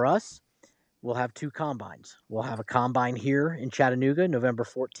 For us, we'll have two combines. We'll have a combine here in Chattanooga, November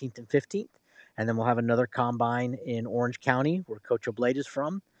 14th and 15th, and then we'll have another combine in Orange County, where Coach Oblate is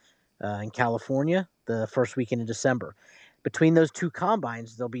from, in California, the first weekend in December. Between those two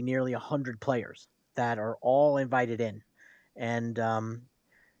combines, there'll be nearly 100 players that are all invited in, and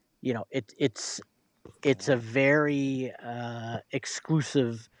it's a very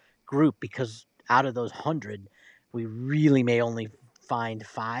exclusive group because out of those 100, we really may only find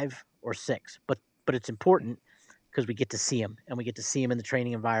 5 or 6, but it's important because we get to see them, and we get to see them in the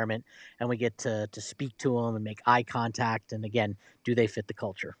training environment, and we get to speak to them and make eye contact, and again, do they fit the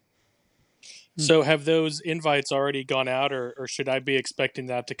culture? So have those invites already gone out, or should I be expecting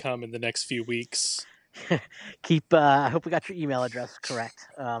that to come in the next few weeks? I hope we got your email address correct.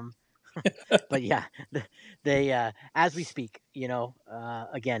 But yeah, they as we speak,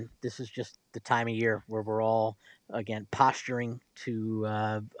 again, this is just the time of year where we're all again posturing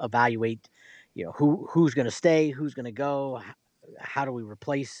to evaluate, who's going to stay, who's going to go, how do we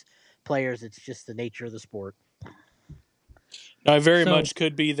replace players. It's just the nature of the sport. I very So much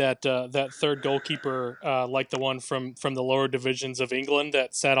could be that third goalkeeper, like the one from the lower divisions of England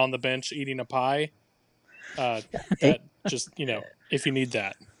that sat on the bench eating a pie. It, That just if you need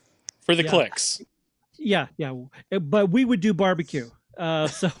that for the yeah, clicks. yeah, but we would do barbecue.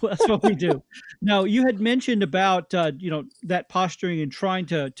 So that's what we do. Now, you had mentioned about that posturing and trying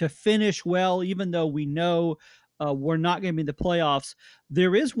to finish well, even though we know we're not going to be in the playoffs.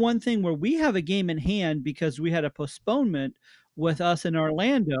 There is one thing where we have a game in hand because we had a postponement with us in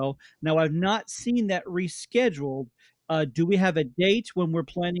Orlando. Now, I've not seen that rescheduled. Do we have a date when we're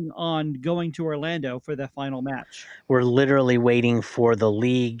planning on going to Orlando for the final match? we're literally waiting for the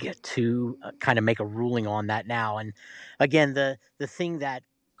league to kind of make a ruling on that now. And again, the thing that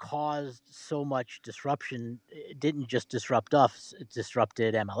caused so much disruption, it didn't just disrupt us, it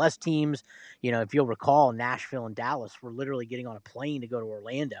disrupted MLS teams. If you'll recall, Nashville and Dallas were literally getting on a plane to go to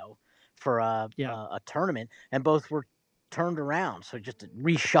Orlando for Yeah. a tournament, and both were turned around. So just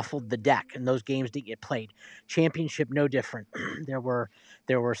reshuffled the deck, and those games didn't get played. Championship, no different. there were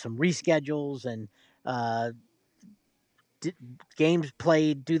some reschedules, and uh, games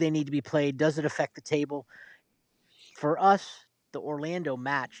played. Do they need to be played? Does it affect the table? For us, the Orlando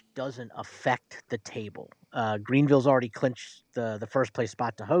match doesn't affect the table. Greenville's already clinched the first place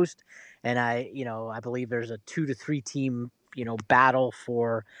spot to host, and I believe there's a 2 to 3 team battle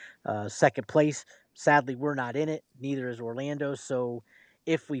for second place. Sadly, we're not in it. Neither is Orlando. So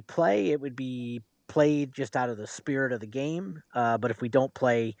if we play, it would be played just out of the spirit of the game. But if we don't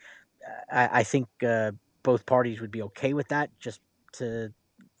play, I think both parties would be okay with that, just to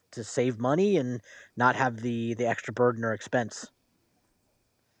save money and not have the extra burden or expense.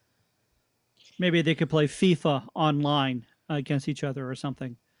 Maybe they could play FIFA online against each other or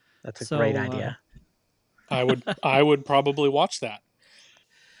something. That's a great So, idea. I would probably watch that.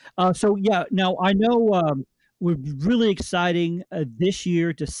 so yeah. Now I know we're really exciting this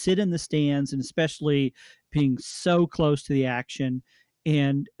year to sit in the stands, and especially being so close to the action.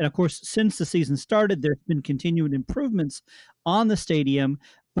 And of course, since the season started, there's been continued improvements on the stadium.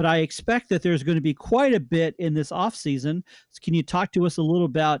 But I expect that there's going to be quite a bit in this off season. So can you talk to us a little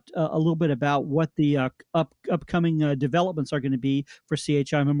bit about what the upcoming developments are going to be for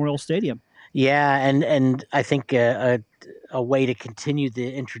CHI Memorial Stadium? Yeah, and I think a way to continue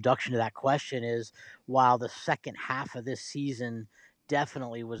the introduction to that question is, while the second half of this season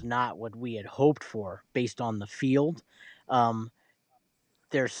definitely was not what we had hoped for based on the field, um,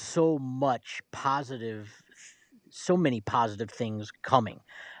 there's so much positive so many positive things coming.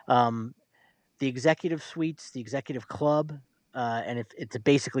 The executive suites, the executive club, and if to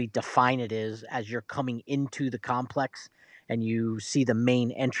basically define it is as you're coming into the complex and you see the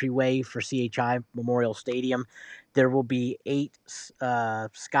main entryway for CHI Memorial Stadium, there will be 8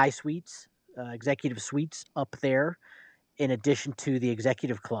 sky suites, executive suites up there, in addition to the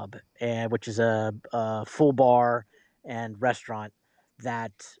executive club, which is a full bar and restaurant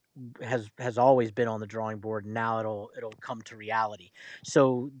that has always been on the drawing board, and now it'll come to reality.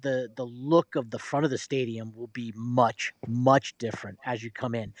 So the look of the front of the stadium will be much different as you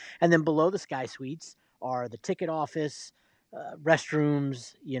come in, and then below the sky suites are the ticket office,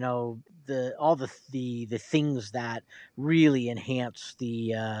 restrooms, all the things that really enhance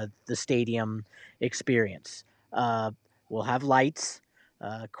the stadium experience. We'll have lights.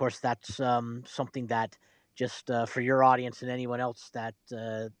 Of course, that's something that just for your audience and anyone else that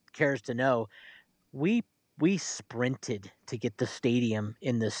cares to know, we sprinted to get the stadium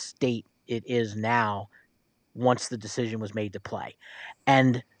in the state it is now once the decision was made to play.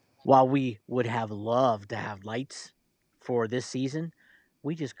 And while we would have loved to have lights for this season,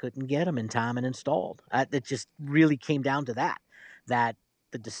 we just couldn't get them in time and installed. It just really came down to that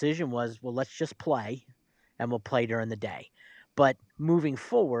the decision was, well, let's just play, and we'll play during the day. But moving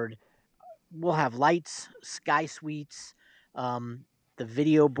forward, we'll have lights, sky suites, the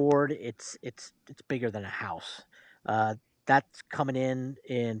video board. It's bigger than a house. That's coming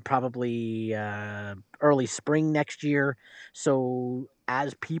in probably early spring next year. So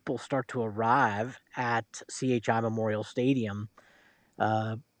as people start to arrive at CHI Memorial Stadium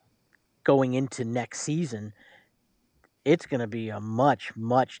going into next season, it's going to be a much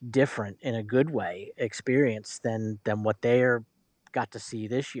different, in a good way, experience than what they're got to see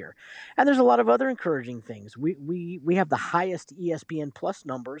this year. And there's a lot of other encouraging things. We have the highest ESPN Plus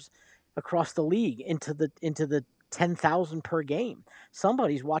numbers across the league into the 10,000 per game.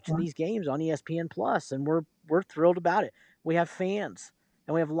 Somebody's watching these games on ESPN Plus, and we're thrilled about it. We have fans,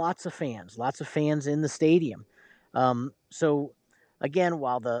 and we have lots of fans in the stadium. So again,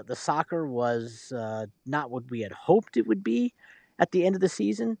 while the soccer was not what we had hoped it would be at the end of the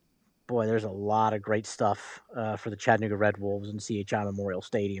season, boy, there's a lot of great stuff for the Chattanooga Red Wolves and CHI Memorial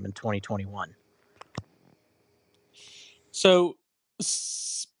Stadium in 2021. So,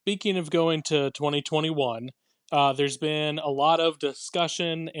 speaking of going to 2021, there's been a lot of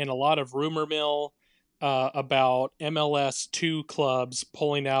discussion and a lot of rumor mill about MLS 2 clubs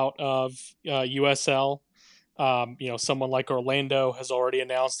pulling out of USL. Someone like Orlando has already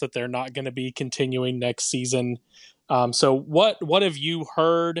announced that they're not going to be continuing next season. So what have you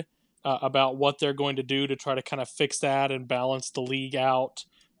heard about what they're going to do to try to kind of fix that and balance the league out?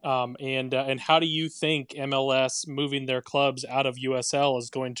 And how do you think MLS moving their clubs out of USL is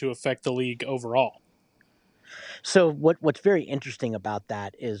going to affect the league overall? So what's very interesting about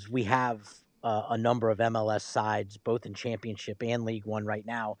that is we have a number of MLS sides, both in Championship and League One right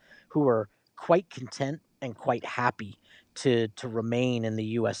now, who are quite content and quite happy to remain in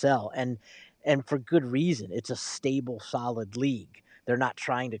the USL, and for good reason. It's a stable, solid league. They're not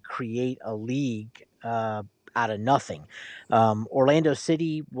trying to create a league out of nothing. Orlando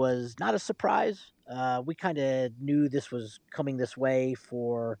City was not a surprise. We kind of knew this was coming this way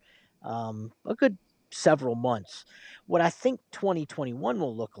for a good several months. What I think 2021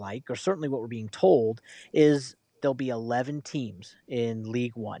 will look like, or certainly what we're being told, is there'll be 11 teams in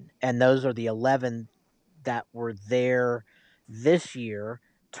League One, and those are the 11 that were there this year.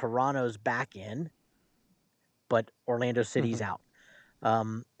 Toronto's back in, but Orlando City's out.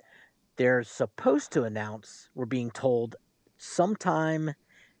 They're supposed to announce, we're being told, sometime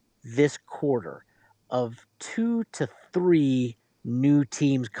this quarter, of 2 to 3 new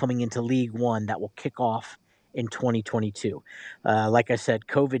teams coming into League One that will kick off in 2022. Like I said,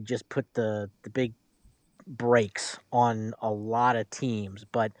 COVID just put the big brakes on a lot of teams,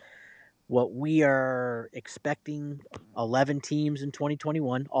 but what we are expecting, 11 teams in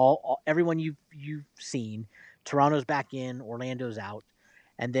 2021, everyone you've seen. Toronto's back in, Orlando's out,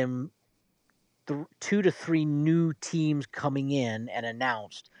 and then 2 to 3 new teams coming in and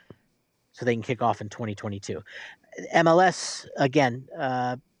announced so they can kick off in 2022. MLS, again,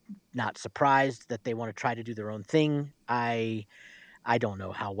 not surprised that they want to try to do their own thing. I don't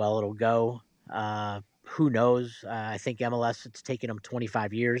know how well it'll go. Who knows? I think MLS, it's taken them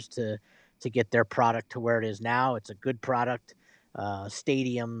 25 years to get their product to where it is now. It's a good product.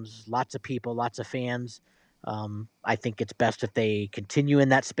 Stadiums, lots of people, lots of fans. I think it's best if they continue in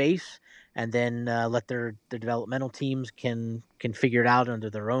that space and then let their developmental teams can figure it out under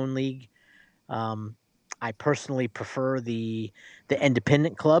their own league. I personally prefer the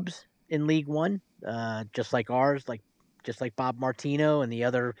independent clubs in League One just like ours, just like Bob Martino and the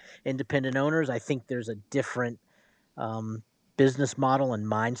other independent owners. I think there's a different um, business model and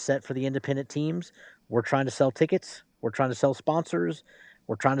mindset for the independent teams. We're trying to sell tickets. We're trying to sell sponsors.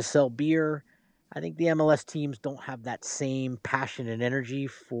 We're trying to sell beer. I think the MLS teams don't have that same passion and energy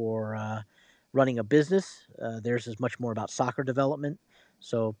for running a business. Theirs is much more about soccer development.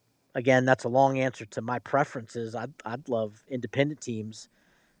 So, again, that's a long answer to my preferences. I'd love independent teams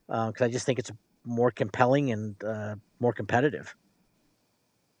because I just think it's more compelling and more competitive.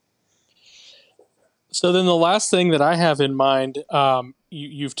 So then the last thing that I have in mind,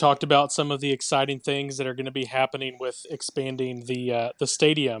 you've talked about some of the exciting things that are going to be happening with expanding the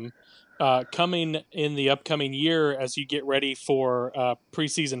stadium coming in the upcoming year as you get ready for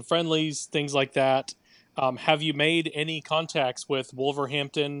preseason friendlies, things like that. Have you made any contacts with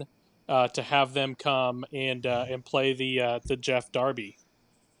Wolverhampton to have them come and play the Jeff Derby?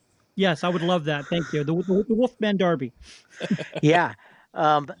 Yes, I would love that. Thank you. The Wolfman Derby. Yeah,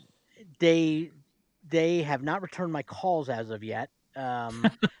 um, they they have not returned my calls as of yet.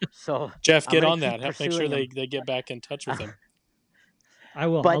 So Jeff, I'm get going to on keep that. Make sure pursuing them. they get back in touch with him. I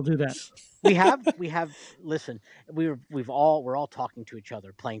will. But I'll do that. we have listen, we're all talking to each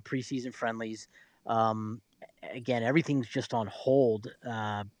other, playing preseason friendlies. Um, Again, everything's just on hold,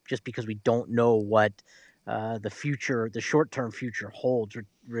 just because we don't know what the short term future holds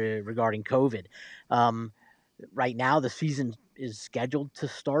regarding COVID. Um, right now, the season is scheduled to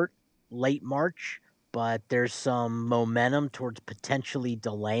start late March, but there's some momentum towards potentially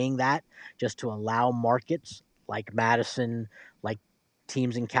delaying that just to allow markets like Madison, like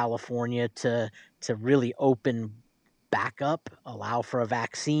teams in California to really open back up, allow for a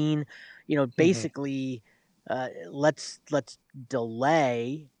vaccine. Mm-hmm. Basically, let's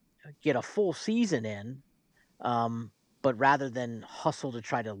delay, get a full season in, um, but rather than hustle to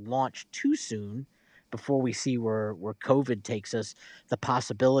try to launch too soon before we see where COVID takes us, the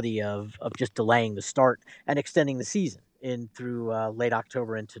possibility of just delaying the start and extending the season in through late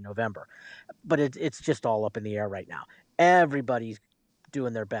October into November. But it's just all up in the air right now. Everybody's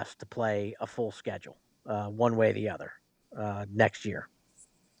doing their best to play a full schedule, one way or the other, next year.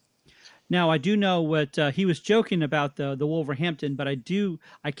 Now I do know what he was joking about the Wolverhampton, but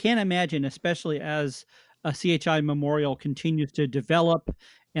I can't imagine, especially as a CHI Memorial continues to develop,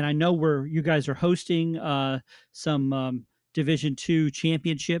 and I know where you guys are hosting some Division Two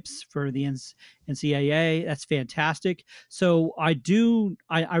championships for the NCAA. That's fantastic. So I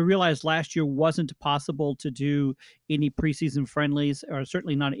realized last year wasn't possible to do any preseason friendlies, or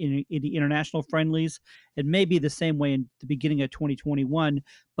certainly not any international friendlies. It may be the same way in the beginning of 2021.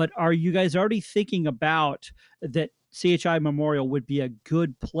 But are you guys already thinking about that CHI Memorial would be a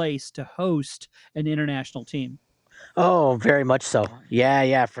good place to host an international team? Oh, very much so. Yeah,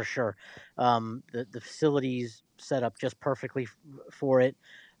 yeah, for sure. The facilities set up just perfectly for it,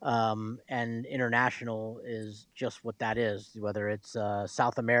 and international is just what that is. Whether it's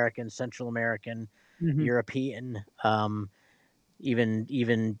South American, Central American, Mm-hmm. European,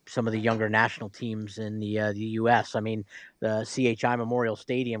 even some of the younger national teams in the U.S. I mean, the CHI Memorial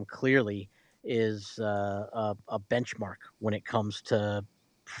Stadium clearly is a benchmark when it comes to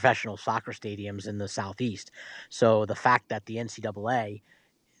professional soccer stadiums in the Southeast. So the fact that the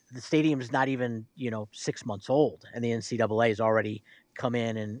stadium is not even 6 months old, and the NCAA has already come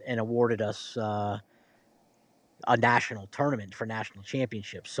in and awarded us a national tournament for national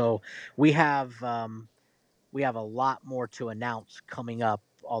championships. So we have we have a lot more to announce coming up.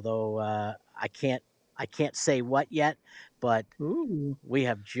 Although I can't say what yet, but Ooh. we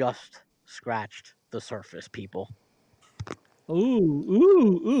have just scratched the surface, people.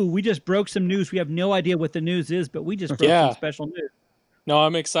 Ooh. We just broke some news. We have no idea what the news is, but we just broke some Yeah. special news. No,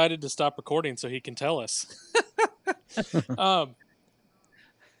 I'm excited to stop recording so he can tell us. um,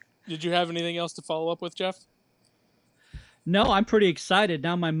 did you have anything else to follow up with, Jeff? No, I'm pretty excited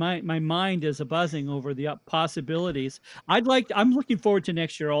now. My mind is a buzzing over the possibilities. I'm looking forward to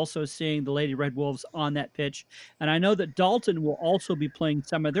next year also seeing the Lady Red Wolves on that pitch, and I know that Dalton will also be playing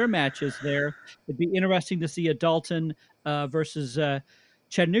some of their matches there. It'd be interesting to see a Dalton versus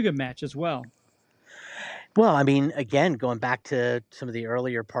Chattanooga match as well. Well, I mean, again, going back to some of the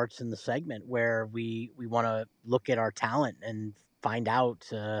earlier parts in the segment where we want to look at our talent and find out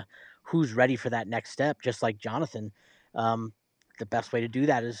who's ready for that next step, just like Jonathan. Um, the best way to do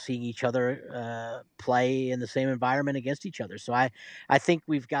that is seeing each other play in the same environment against each other. So I think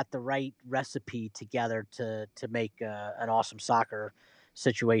we've got the right recipe together to make an awesome soccer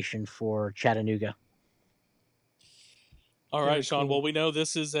situation for Chattanooga. All Very right, Sean. cool. Well, we know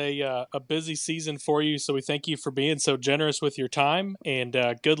this is a busy season for you, so we thank you for being so generous with your time, and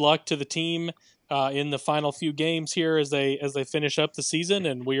good luck to the team in the final few games here as they finish up the season,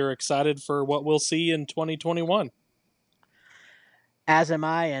 and we are excited for what we'll see in 2021. As am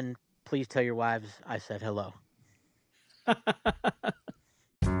I, and please tell your wives I said hello.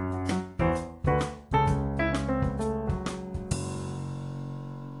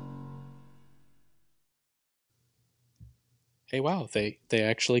 Hey, wow, they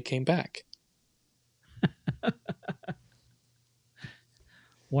actually came back.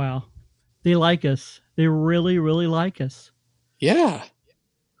 Wow. They like us. They really, really like us. Yeah.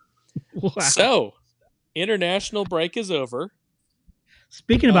 Wow. So, international break is over.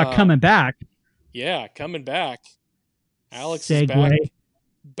 Speaking about coming back. Yeah, coming back. Alex Segue. is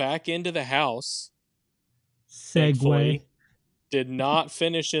back into the house. Segue. Thankfully. Did not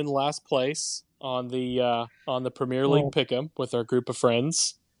finish in last place on the Premier League Pick'em with our group of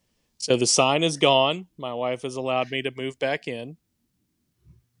friends. So the sign is gone. My wife has allowed me to move back in.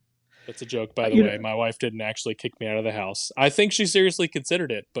 That's a joke, by the way. My wife didn't actually kick me out of the house. I think she seriously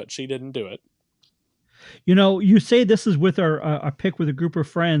considered it, but she didn't do it. You know, you say this is with our pick with a group of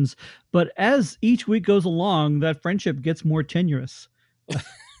friends, but as each week goes along, that friendship gets more tenuous.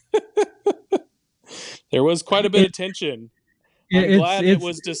 There was quite a bit of tension. I'm glad it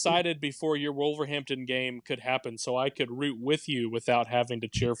was decided before your Wolverhampton game could happen, so I could root with you without having to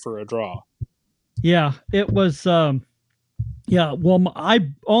cheer for a draw. Yeah, it was. Yeah, well,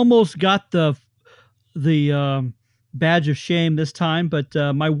 I almost got the badge of shame this time, but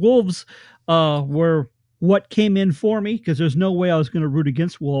my Wolves were what came in for me because there's no way I was going to root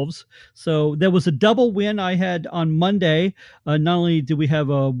against Wolves. So there was a double win I had on Monday. Not only did we have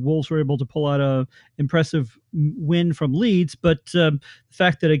Wolves were able to pull out a impressive win from Leeds, but the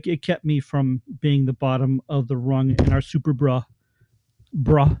fact that it kept me from being the bottom of the rung in our Super Bruh.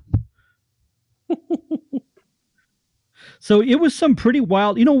 So it was some pretty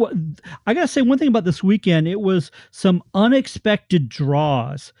wild. You know what? I got to say one thing about this weekend. It was some unexpected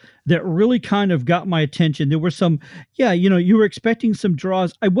draws that really kind of got my attention. There were some, you were expecting some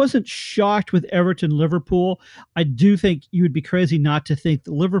draws. I wasn't shocked with Everton Liverpool. I do think you would be crazy not to think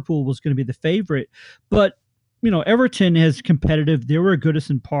that Liverpool was going to be the favorite. But, Everton is competitive. They were at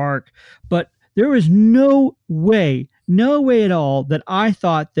Goodison Park. But there is no way at all that I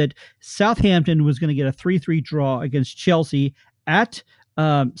thought that Southampton was going to get a 3-3 draw against Chelsea at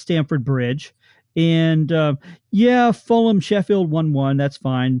Stamford Bridge. And Fulham, Sheffield 1-1. That's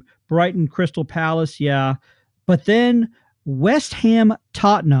fine. Brighton, Crystal Palace. Yeah. But then West Ham,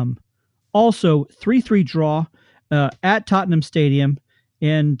 Tottenham, also 3-3 draw at Tottenham Stadium.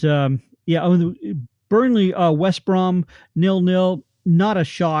 And Burnley, West Brom 0-0. Not a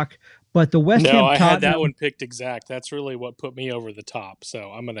shock. But the West Ham. No, I had that one picked exact. That's really what put me over the top. So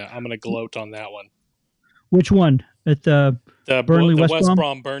I'm gonna gloat on that one. Which one? At the Burnley the West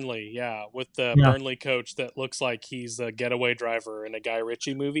Brom Burnley, yeah, with the Burnley coach that looks like he's a getaway driver in a Guy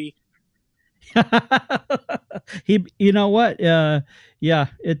Ritchie movie. You know what? It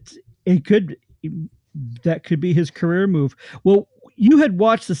could be his career move. Well, you had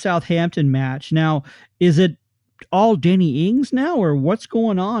watched the Southampton match. Now, is it all Danny Ings now, or what's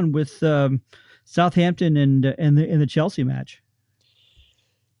going on with Southampton and the Chelsea match?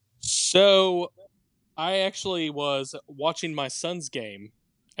 So I actually was watching my son's game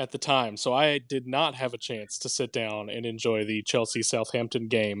at the time, so I did not have a chance to sit down and enjoy the Chelsea Southampton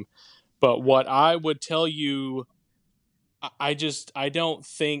game. But what I would tell you, I don't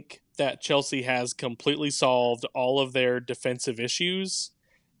think that Chelsea has completely solved all of their defensive issues.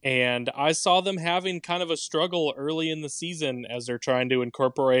 And I saw them having kind of a struggle early in the season as they're trying to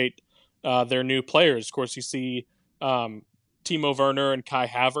incorporate their new players. Of course, you see Timo Werner and Kai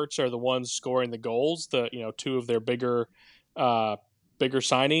Havertz are the ones scoring the goals, two of their bigger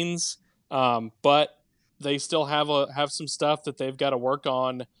signings. But they still have some stuff that they've got to work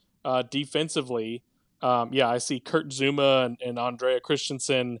on defensively. I see Kurt Zuma and Andrea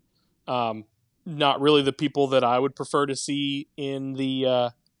Christensen, not really the people that I would prefer to see in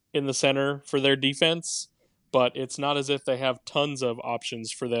the center for their defense, but it's not as if they have tons of options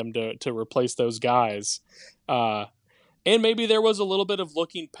for them to replace those guys. And maybe there was a little bit of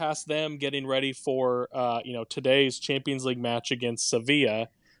looking past them, getting ready for today's Champions League match against Sevilla,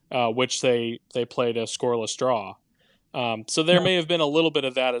 which they played a scoreless draw. So there may have been a little bit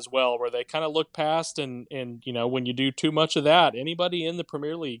of that as well, where they kind of look past and when you do too much of that, anybody in the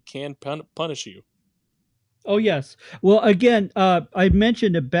Premier League can punish you. Oh, yes. Well, again, I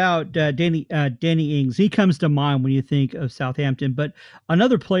mentioned about Danny Ings. He comes to mind when you think of Southampton. But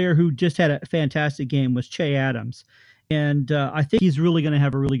another player who just had a fantastic game was Che Adams. And I think he's really going to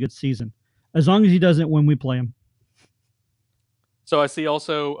have a really good season, as long as he doesn't when we play him. So I see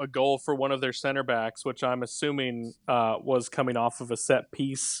also a goal for one of their center backs, which I'm assuming was coming off of a set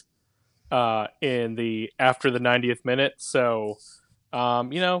piece in the after the 90th minute. So, I'm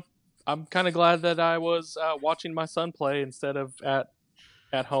kind of glad that I was watching my son play instead of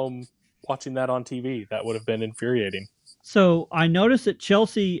at home watching that on TV. That would have been infuriating. So I noticed that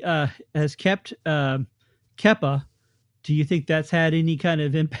Chelsea has kept Kepa. Do you think that's had any kind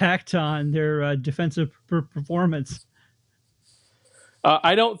of impact on their defensive performance?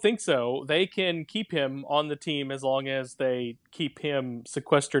 I don't think so. They can keep him on the team as long as they keep him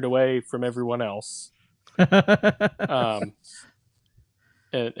sequestered away from everyone else. Um,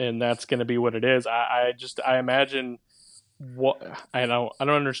 and that's going to be what it is. I imagine what I don't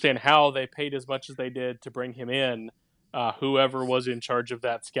understand how they paid as much as they did to bring him in. Whoever was in charge of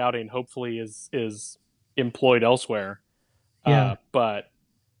that scouting, hopefully, is employed elsewhere. Yeah. But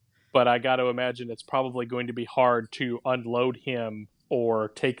I got to imagine it's probably going to be hard to unload him or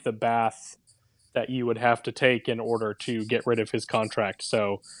take the bath that you would have to take in order to get rid of his contract.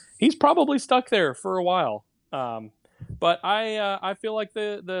 So he's probably stuck there for a while. But I feel like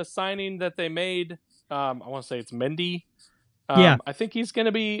the signing that they made, I want to say it's Mendy. Yeah. I think he's going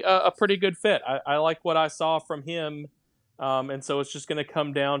to be a pretty good fit. I like what I saw from him, and so it's just going to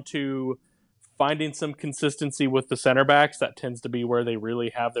come down to finding some consistency with the center backs. That tends to be where they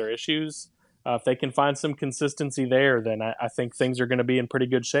really have their issues. If they can find some consistency there, then I think things are going to be in pretty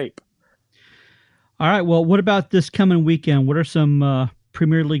good shape. All right. Well, what about this coming weekend? What are some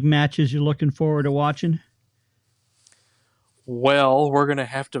Premier League matches you're looking forward to watching? Well, we're going to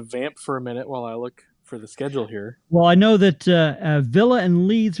have to vamp for a minute while I look for the schedule here. Well, I know that Villa and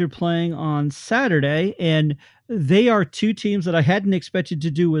Leeds are playing on Saturday, and they are two teams that I hadn't expected to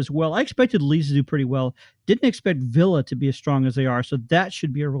do as well. I expected Leeds to do pretty well. Didn't expect Villa to be as strong as they are, so that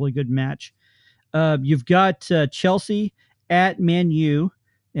should be a really good match. You've got Chelsea at Man U,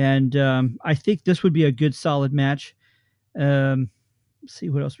 and I think this would be a good, solid match. Let's see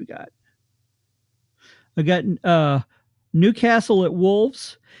what else we got. I got Newcastle at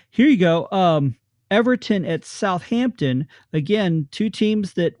Wolves. Here you go. Everton at Southampton. Again, two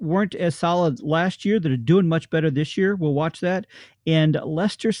teams that weren't as solid last year that are doing much better this year. We'll watch that. And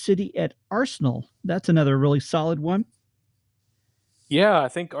Leicester City at Arsenal. That's another really solid one. Yeah, I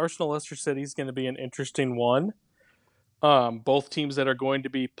think Arsenal-Leicester City is going to be an interesting one. Both teams that are going to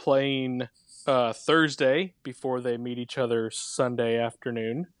be playing Thursday before they meet each other Sunday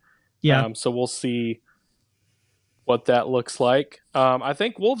afternoon. Yeah. So we'll see what that looks like. I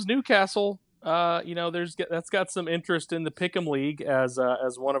think Wolves-Newcastle, that's got some interest in the Pick'em League as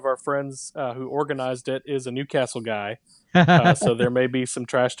one of our friends who organized it is a Newcastle guy. So there may be some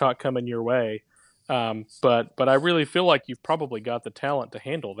trash talk coming your way. But I really feel like you've probably got the talent to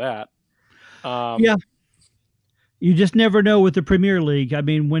handle that. Yeah. You just never know with the Premier League. I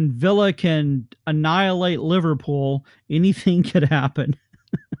mean, when Villa can annihilate Liverpool, anything could happen.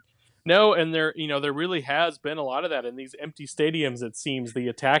 No, and there really has been a lot of that in these empty stadiums. It seems the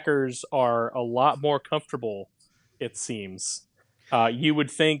attackers are a lot more comfortable. It seems. You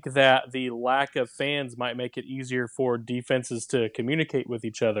would think that the lack of fans might make it easier for defenses to communicate with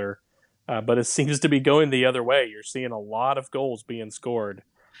each other. But it seems to be going the other way. You're seeing a lot of goals being scored.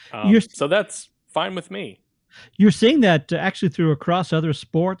 So that's fine with me. You're seeing that actually through across other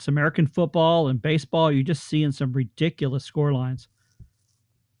sports, American football and baseball. You're just seeing some ridiculous score lines.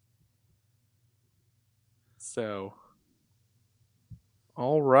 So,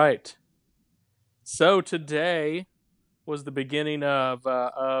 all right. So today was the beginning of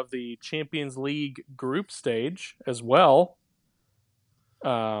the Champions League group stage as well.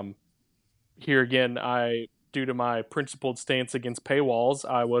 Here again, due to my principled stance against paywalls,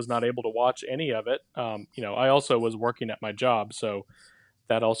 I was not able to watch any of it. I also was working at my job, so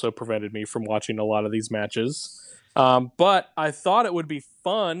that also prevented me from watching a lot of these matches. But I thought it would be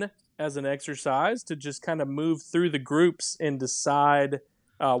fun as an exercise to just kind of move through the groups and decide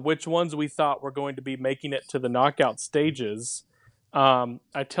which ones we thought were going to be making it to the knockout stages.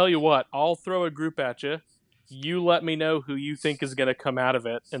 I tell you what, I'll throw a group at you. You let me know who you think is going to come out of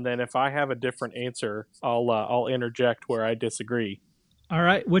it, and then if I have a different answer, I'll interject where I disagree. All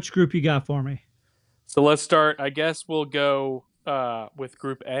right, which group you got for me? So let's start. I guess we'll go with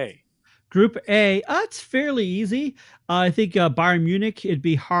Group A. Group A, it's fairly easy. I think Bayern Munich, it'd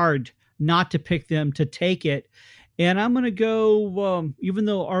be hard not to pick them to take it. And I'm going to go, even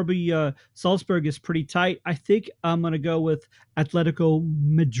though RB Salzburg is pretty tight, I think I'm going to go with Atletico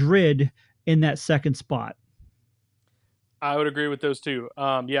Madrid in that second spot. I would agree with those two.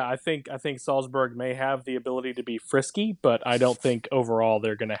 I think Salzburg may have the ability to be frisky, but I don't think overall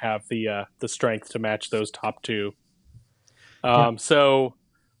they're going to have the strength to match those top two. Yeah. So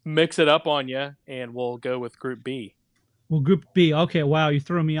mix it up on you, and we'll go with Group B. Well, Group B. Okay, wow, you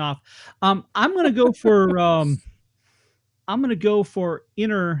threw me off. I'm gonna go for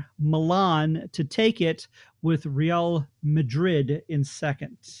Inter Milan to take it with Real Madrid in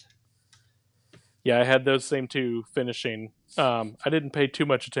second. Yeah, I had those same two finishing. I didn't pay too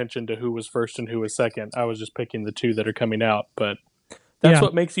much attention to who was first and who was second. I was just picking the two that are coming out, but that's Yeah.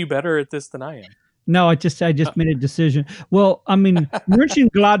 what makes you better at this than I am. No, I just made a decision. Well, I mean,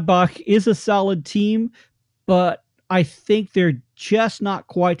 Mönchengladbach is a solid team, but I think they're just not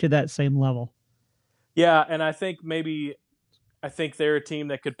quite to that same level. Yeah, and I think they're a team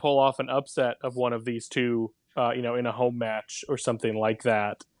that could pull off an upset of one of these two, in a home match or something like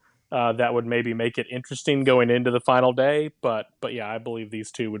that. That would maybe make it interesting going into the final day. But yeah, I believe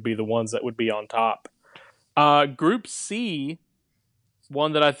these two would be the ones that would be on top. Group C,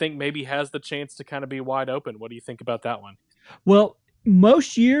 one that I think maybe has the chance to kind of be wide open. What do you think about that one? Well,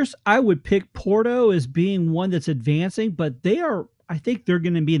 most years I would pick Porto as being one that's advancing, but I think they're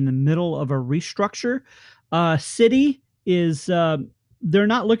going to be in the middle of a restructure. City is, they're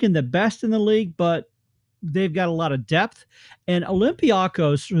not looking the best in the league, but they've got a lot of depth. And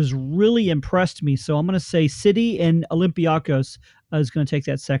Olympiacos has really impressed me. So I'm going to say City and Olympiacos is going to take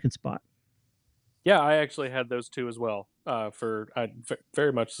that second spot. Yeah, I actually had those two as well, for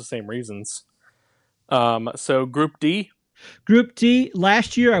very much the same reasons. So Group D. Group D,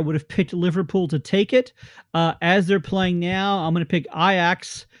 last year I would have picked Liverpool to take it. As they're playing now, I'm going to pick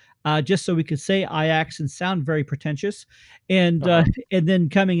Ajax, just so we could say Ajax and sound very pretentious. And and then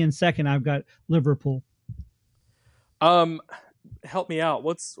coming in second, I've got Liverpool. Help me out.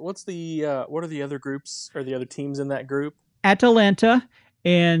 What are the other groups or the other teams in that group? Atalanta,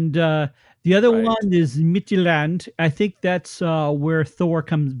 and the other Right. one is Midtjylland. I think that's where Thor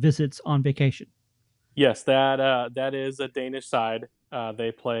comes visits on vacation. Yes, that is a Danish side.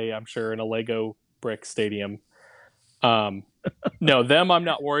 They play, I'm sure, in a Lego brick stadium. No, them I'm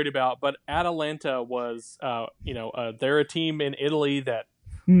not worried about. But Atalanta was, they're a team in Italy that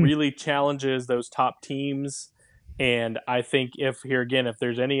really challenges those top teams. And I think if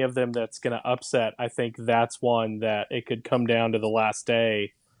there's any of them that's going to upset, I think that's one that it could come down to the last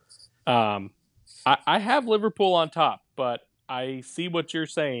day. I have Liverpool on top, but I see what you're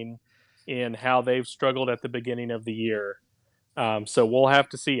saying in how they've struggled at the beginning of the year. So we'll have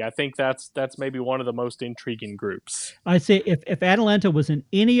to see. I think that's maybe one of the most intriguing groups. I'd say if Atalanta was in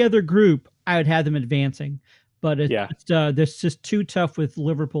any other group, I would have them advancing. But it's just too tough with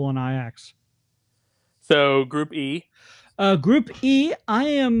Liverpool and Ajax. So Group E. Group E,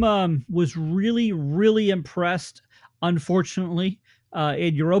 I was really, really impressed, unfortunately,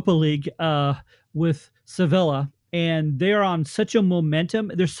 in Europa League with Sevilla. And they're on such a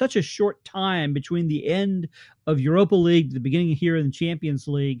momentum. There's such a short time between the end of Europa League to the beginning here in the Champions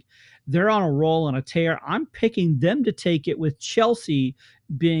League. They're on a roll, on a tear. I'm picking them to take it, with Chelsea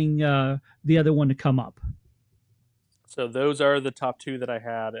being the other one to come up. So those are the top two that I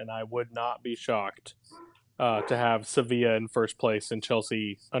had, and I would not be shocked to have Sevilla in first place and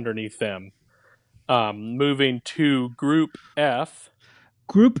Chelsea underneath them. Moving to Group F.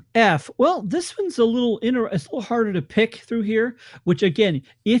 Group F. Well, this one's it's a little harder to pick through here. Which, again,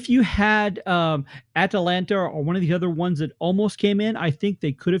 if you had Atalanta or one of the other ones that almost came in, I think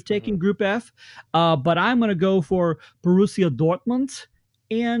they could have taken Group F. But I'm going to go for Borussia Dortmund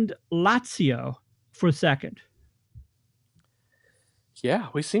and Lazio for second. Yeah,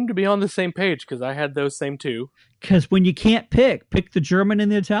 we seem to be on the same page because I had those same two. Because when you can't pick the German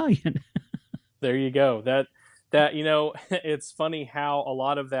and the Italian. There you go. That it's funny how a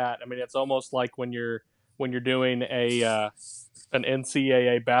lot of that. I mean, it's almost like when you're doing an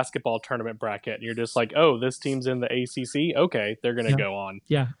NCAA basketball tournament bracket, and you're just like, oh, this team's in the ACC. Okay, they're gonna go on.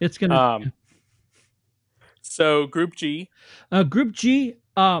 Yeah, it's gonna. So Group G. Group G.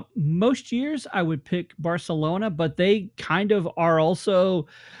 Most years I would pick Barcelona, but they kind of are also.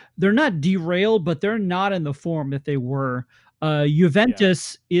 They're not derailed, but they're not in the form that they were.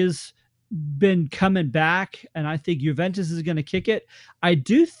 Juventus is been coming back, and I think Juventus is going to kick it. I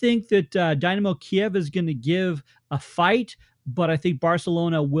do think that Dynamo Kiev is going to give a fight, but I think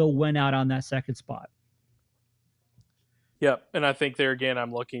Barcelona will win out on that second spot. Yep, and I think there again,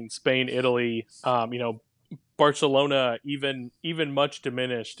 I'm looking Spain, Italy. Barcelona, even much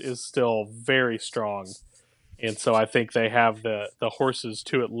diminished, is still very strong, and so I think they have the horses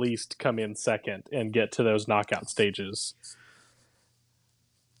to at least come in second and get to those knockout stages.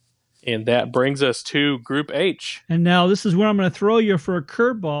 And that brings us to Group H. And now this is where I'm going to throw you for a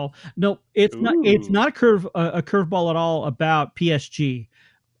curveball. No, it's not. It's not a curveball at all about PSG.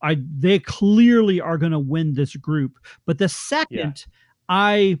 they clearly are going to win this group. But the second,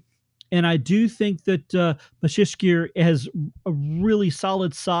 I do think that Besiktas has a really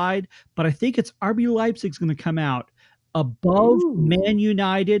solid side, but I think it's RB Leipzig's going to come out above Man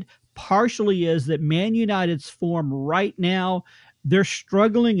United. Partially is that Man United's form right now, they're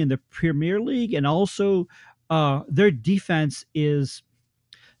struggling in the Premier League, and also their defense is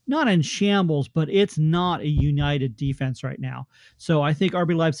not in shambles, but it's not a united defense right now. So I think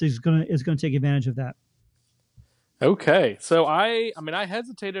RB Leipzig is going to take advantage of that. Okay, so I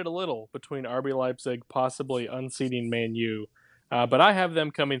hesitated a little between RB Leipzig possibly unseating Man U, but I have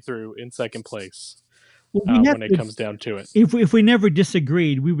them coming through in second place when it comes down to it. If we never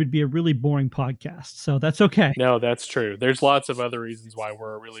disagreed, we would be a really boring podcast. So that's okay. No, that's true. There's lots of other reasons why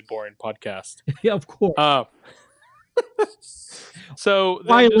we're a really boring podcast. Yeah, of course. So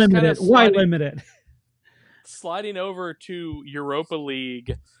why limit it? Why limit it? Sliding over to Europa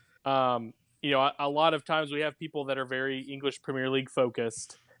League, a lot of times we have people that are very English Premier League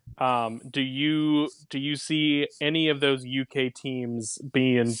focused. Do you see any of those UK teams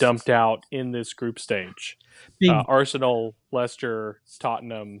being dumped out in this group stage? Arsenal, Leicester,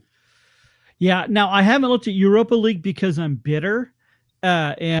 Tottenham. Yeah. Now I haven't looked at Europa League because I'm bitter,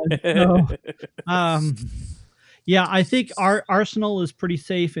 yeah, I think Arsenal is pretty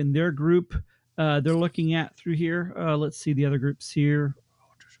safe in their group. They're looking at through here. Let's see the other groups here.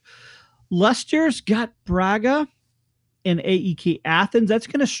 Leicester's got Braga and AEK Athens. That's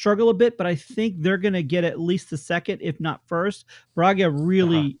going to struggle a bit, but I think they're going to get at least the second, if not first. Braga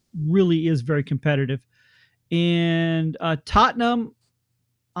really is very competitive. And Tottenham,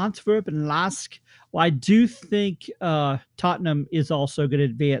 Antwerp, and Lask. Well, I do think Tottenham is also going to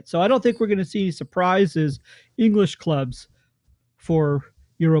advance. So I don't think we're going to see any surprises, English clubs, for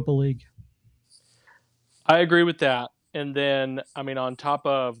Europa League. I agree with that. And then, on top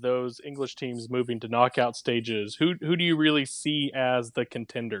of those English teams moving to knockout stages, who do you really see as the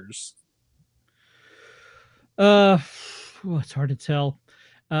contenders? It's hard to tell.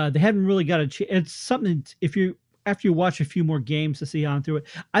 They haven't really got a chance. It's something after you watch a few more games to see on through it.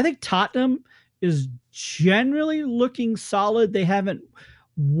 I think Tottenham is generally looking solid. They haven't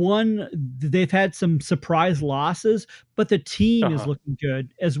won. They've had some surprise losses, but the team is looking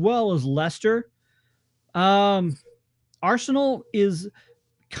good, as well as Leicester. Arsenal is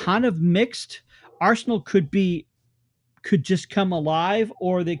kind of mixed. Arsenal could just come alive,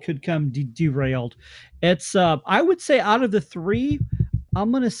 or they could come derailed. It's I would say out of the three,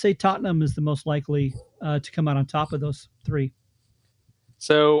 I'm going to say Tottenham is the most likely to come out on top of those three.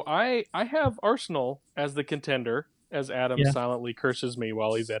 So I have Arsenal as the contender, as Adam silently curses me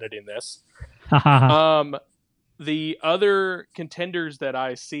while he's editing this. The other contenders that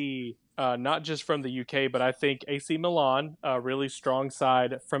I see, not just from the UK, but I think AC Milan, a really strong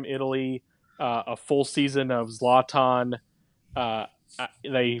side from Italy, a full season of Zlatan.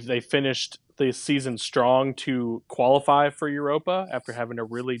 They finished the season strong to qualify for Europa after having a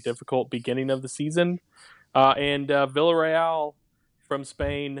really difficult beginning of the season. And Villarreal from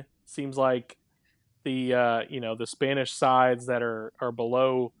Spain seems like the Spanish sides that are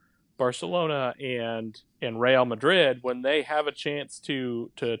below Barcelona and Real Madrid, when they have a chance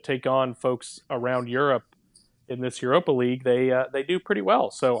to take on folks around Europe in this Europa League, they do pretty well.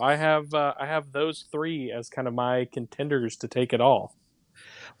 So I have those three as kind of my contenders to take it all.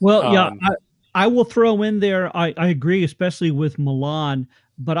 Well, I will throw in there. I agree, especially with Milan,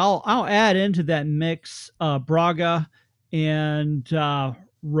 but I'll add into that mix Braga and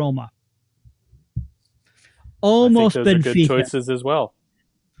Roma. Almost I think those Benfica. are good choices as well.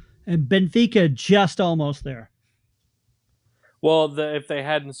 And Benfica just almost there. Well, if they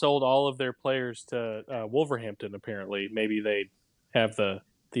hadn't sold all of their players to Wolverhampton, apparently, maybe they'd have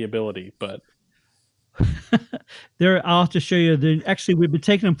the ability. But I'll have to show you. Actually, we've been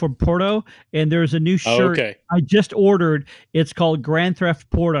taking them from Porto, and there's a new shirt I just ordered. It's called Grand Theft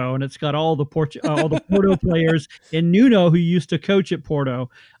Porto, and it's got all the Porto players and Nuno, who used to coach at Porto.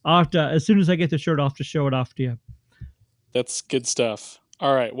 As soon as I get the shirt, I'll have to show it off to you. That's good stuff.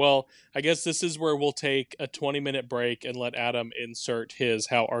 All right. Well, I guess this is where we'll take a 20-minute break and let Adam insert his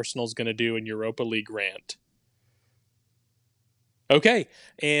how Arsenal's going to do in Europa League rant. Okay.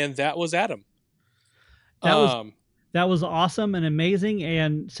 And that was Adam. That was awesome and amazing.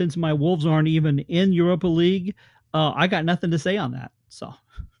 And since my Wolves aren't even in Europa League, I got nothing to say on that. So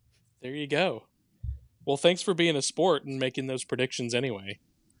there you go. Well, thanks for being a sport and making those predictions anyway.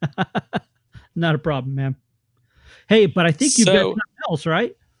 Not a problem, man. Hey, but I think you've got something else,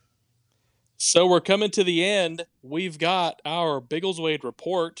 right? So we're coming to the end. We've got our Biggleswade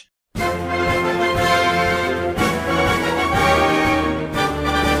report.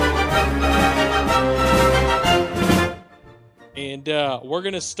 And we're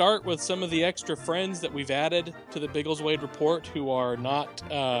going to start with some of the extra friends that we've added to the Biggleswade Report who are not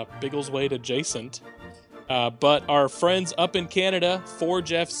Biggleswade adjacent, but our friends up in Canada,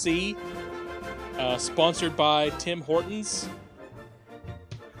 Forge FC, sponsored by Tim Hortons.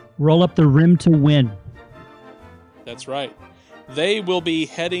 Roll up the rim to win. That's right. They will be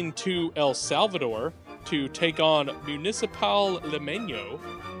heading to El Salvador to take on Municipal Limeño,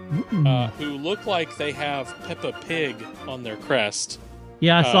 who look like they have Peppa Pig on their crest.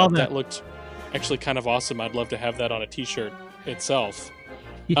 Yeah, I saw that. That looked actually kind of awesome. I'd love to have that on a t-shirt itself.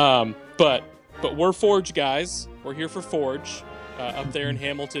 Yeah. But we're Forge guys. We're here for Forge up there in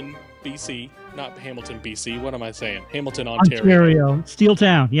Hamilton, BC. Not Hamilton, BC. What am I saying? Hamilton, Ontario. Steel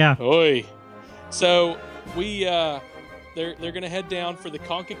Town, yeah. Oi. So we they're going to head down for the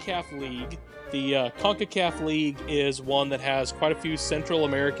CONCACAF League. The CONCACAF League is one that has quite a few Central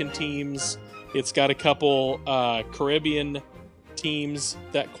American teams. It's got a couple Caribbean teams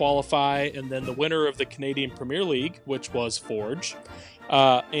that qualify, and then the winner of the Canadian Premier League, which was Forge.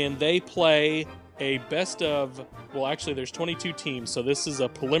 And they play a best of, well, actually, there's 22 teams, so this is a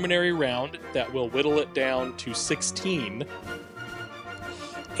preliminary round that will whittle it down to 16.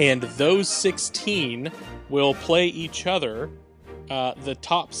 And those 16 will play each other. The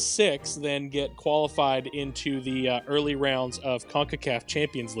top 6 then get qualified into the early rounds of CONCACAF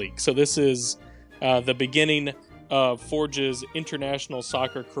Champions League. So this is the beginning of Forge's international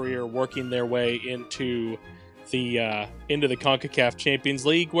soccer career, working their way into the CONCACAF Champions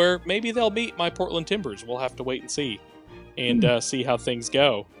League, where maybe they'll meet my Portland Timbers. We'll have to wait and see, and see how things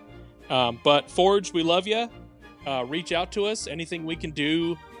go. But Forge, we love you. Reach out to us. Anything we can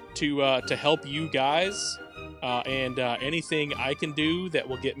do to help you guys. And anything I can do that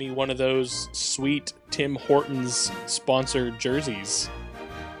will get me one of those sweet Tim Hortons sponsored jerseys,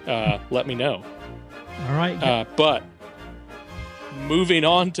 let me know. All right. But moving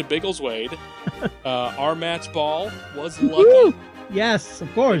on to Biggleswade, our match ball was lucky. Woo! Yes,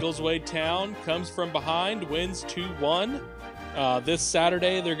 of course. Biggleswade Town comes from behind, wins 2-1. This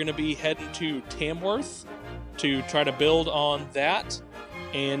Saturday, they're going to be heading to Tamworth to try to build on that.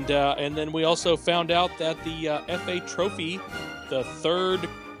 And then we also found out that the FA Trophy, the third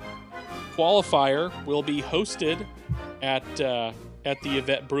qualifier, will be hosted at the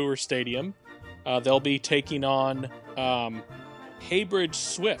Yvette Brewer Stadium. They'll be taking on Haybridge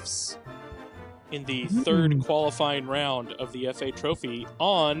Swifts in the third qualifying round of the FA Trophy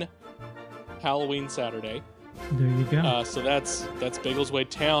on Halloween Saturday. There you go. So that's Biggleswade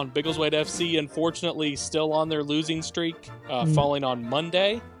Town. Biggleswade FC, unfortunately, still on their losing streak, falling on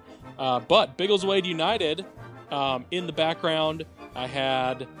Monday. But Biggleswade United, in the background, I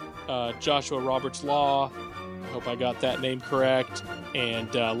had Joshua Roberts Law, I hope I got that name correct,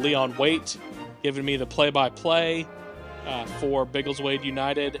 and Leon Waite giving me the play-by-play for Biggleswade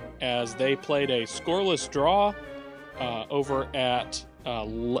United as they played a scoreless draw over at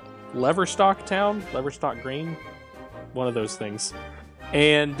Leverstock Town, Leverstock Green, one of those things.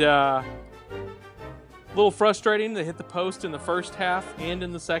 And a little frustrating. They hit the post in the first half and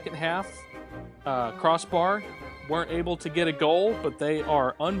in the second half. Crossbar weren't able to get a goal, but they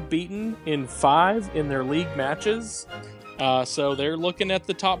are unbeaten in 5 in their league matches. So they're looking at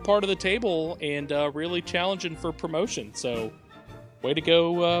the top part of the table and really challenging for promotion. So way to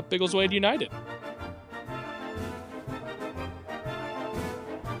go, Biggleswade United.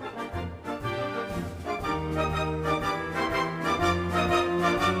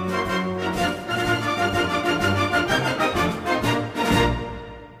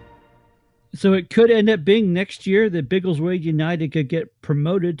 So it could end up being next year that Biggleswade United could get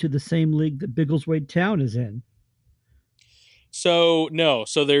promoted to the same league that Biggleswade Town is in. So no,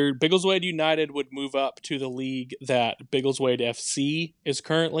 so their Biggleswade United would move up to the league that Biggleswade FC is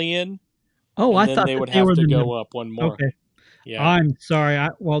currently in. Oh, I thought they would have to go up one more. Okay, yeah, I'm sorry.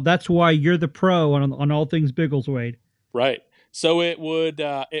 Well, that's why you're the pro on all things Biggleswade. Right. So it would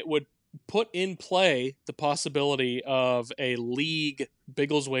put in play the possibility of a league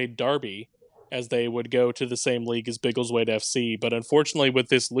Biggleswade derby, as they would go to the same league as Biggleswade FC. But unfortunately, with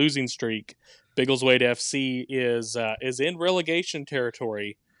this losing streak, Biggleswade FC is in relegation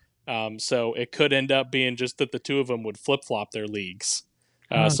territory. So it could end up being just that the two of them would flip-flop their leagues.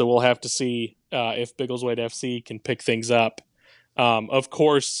 So we'll have to see if Biggleswade FC can pick things up. Of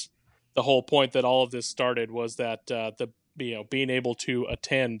course, the whole point that all of this started was that being able to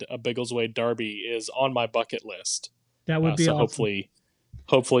attend a Biggleswade derby is on my bucket list. That would be so awesome.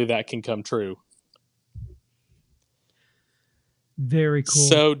 Hopefully that can come true. Very cool.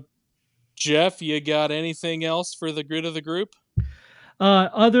 So, Jeff, you got anything else for the grid of the group?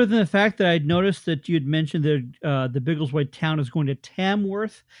 Other than the fact that I'd noticed that you'd mentioned that the Biggleswade town is going to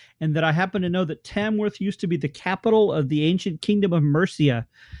Tamworth, and that I happen to know that Tamworth used to be the capital of the ancient kingdom of Mercia,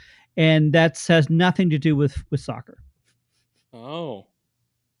 and that has nothing to do with soccer. Oh,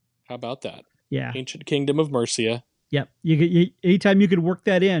 how about that? Yeah. Ancient Kingdom of Mercia. Yep. Anytime you could work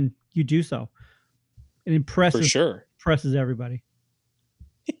that in, you do so. It impresses For sure. Impresses everybody.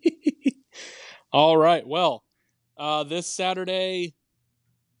 All right. Well, this Saturday,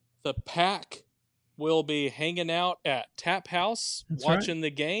 the Pack will be hanging out at Tap House, watching the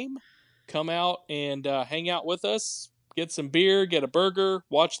game. Come out and hang out with us. Get some beer, get a burger,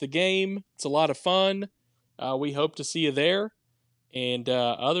 watch the game. It's a lot of fun. We hope to see you there. And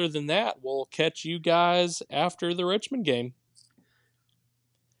other than that, we'll catch you guys after the Richmond game.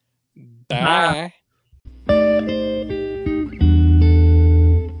 Bye.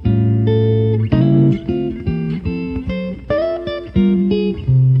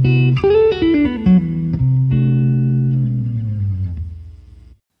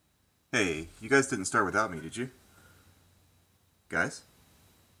 Hey, you guys didn't start without me, did you? Guys?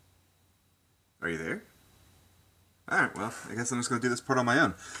 Are you there? Alright, well, I guess I'm just going to do this part on my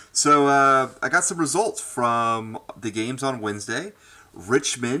own. So, I got some results from the games on Wednesday.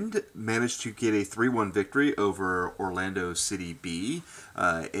 Richmond managed to get a 3-1 victory over Orlando City B.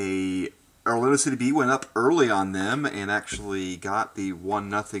 Orlando City B went up early on them and actually got the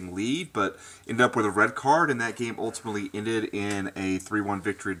 1-0 lead, but ended up with a red card, and that game ultimately ended in a 3-1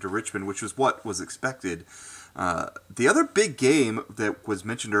 victory to Richmond, which was what was expected. The other big game that was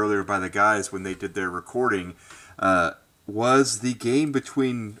mentioned earlier by the guys when they did their recording was the game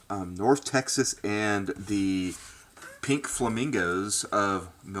between North Texas and the Pink Flamingos of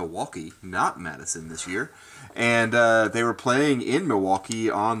Milwaukee, not Madison this year. And they were playing in Milwaukee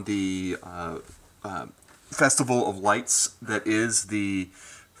on the Festival of Lights that is the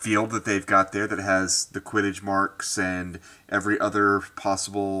field that they've got there that has the Quidditch marks and every other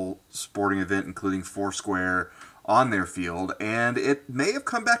possible sporting event, including Foursquare, on their field. And it may have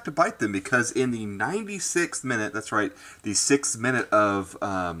come back to bite them because in the 96th minute, that's right, the 6th minute of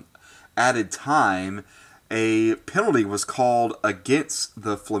added time, a penalty was called against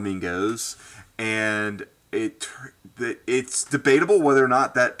the Flamingos, and it's debatable whether or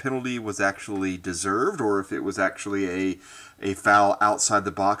not that penalty was actually deserved or if it was actually a foul outside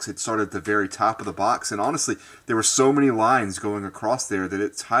the box. It started at the very top of the box, and honestly, there were so many lines going across there that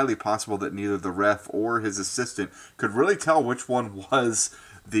it's highly possible that neither the ref or his assistant could really tell which one was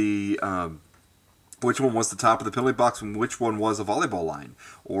the top of the penalty box and which one was a volleyball line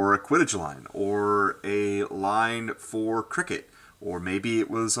or a Quidditch line or a line for cricket, or maybe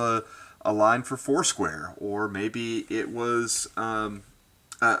it was a line for Foursquare, or maybe it was a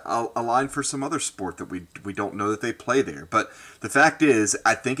line for some other sport that we don't know that they play there. But the fact is,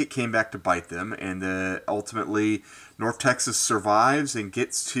 I think it came back to bite them, and ultimately North Texas survives and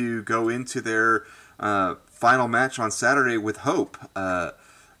gets to go into their final match on Saturday with hope.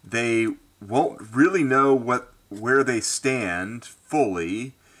 They won't really know where they stand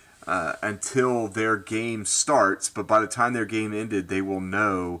fully until their game starts, but by the time their game ended, they will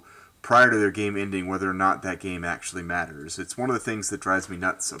know prior to their game ending whether or not that game actually matters. It's one of the things that drives me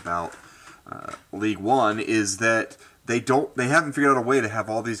nuts about League One is that they haven't figured out a way to have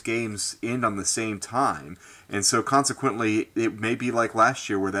all these games end on the same time, and so consequently it may be like last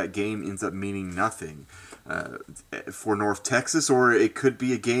year where that game ends up meaning nothing for North Texas, or it could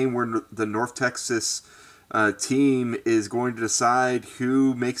be a game where the North Texas team is going to decide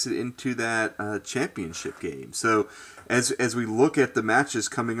who makes it into that championship game. So as we look at the matches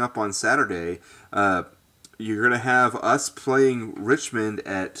coming up on Saturday, you're going to have us playing Richmond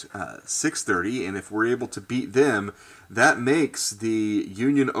at 6:30, and if we're able to beat them, that makes the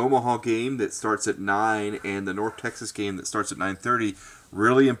Union Omaha game that starts at 9 and the North Texas game that starts at 9:30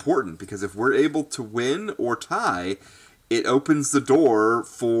 really important, because if we're able to win or tie, it opens the door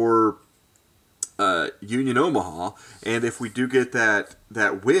for Union Omaha, and if we do get that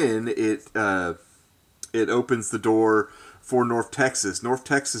win, it opens the door for North Texas. North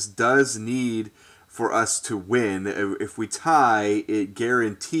Texas does need for us to win. If we tie, it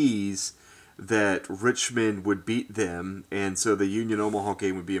guarantees that Richmond would beat them, and so the Union Omaha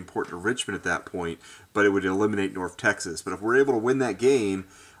game would be important to Richmond at that point, but it would eliminate North Texas. But if we're able to win that game,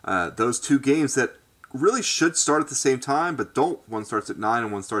 those two games that really should start at the same time, but don't. One starts at 9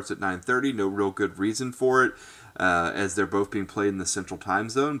 and one starts at 9:30. No real good reason for it, as they're both being played in the Central Time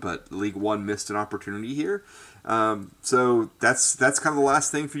Zone, but League One missed an opportunity here. So that's kind of the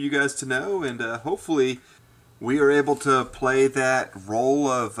last thing for you guys to know, and hopefully we are able to play that role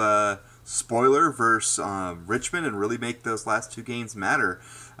of spoiler versus Richmond and really make those last two games matter.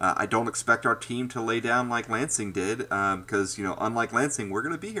 I don't expect our team to lay down like Lansing did because, unlike Lansing, we're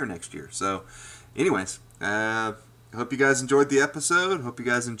going to be here next year. So, anyways, hope you guys enjoyed the episode. Hope you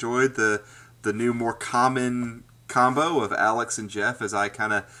guys enjoyed the new, more common combo of Alex and Jeff as I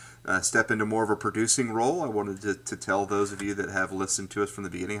kind of step into more of a producing role. I wanted to tell those of you that have listened to us from the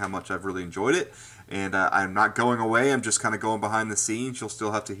beginning how much I've really enjoyed it. And I'm not going away. I'm just kind of going behind the scenes. You'll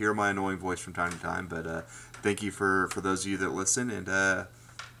still have to hear my annoying voice from time to time. But thank you for those of you that listen. And,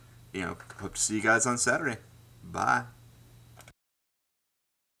 hope to see you guys on Saturday. Bye.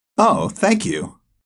 Oh, thank you.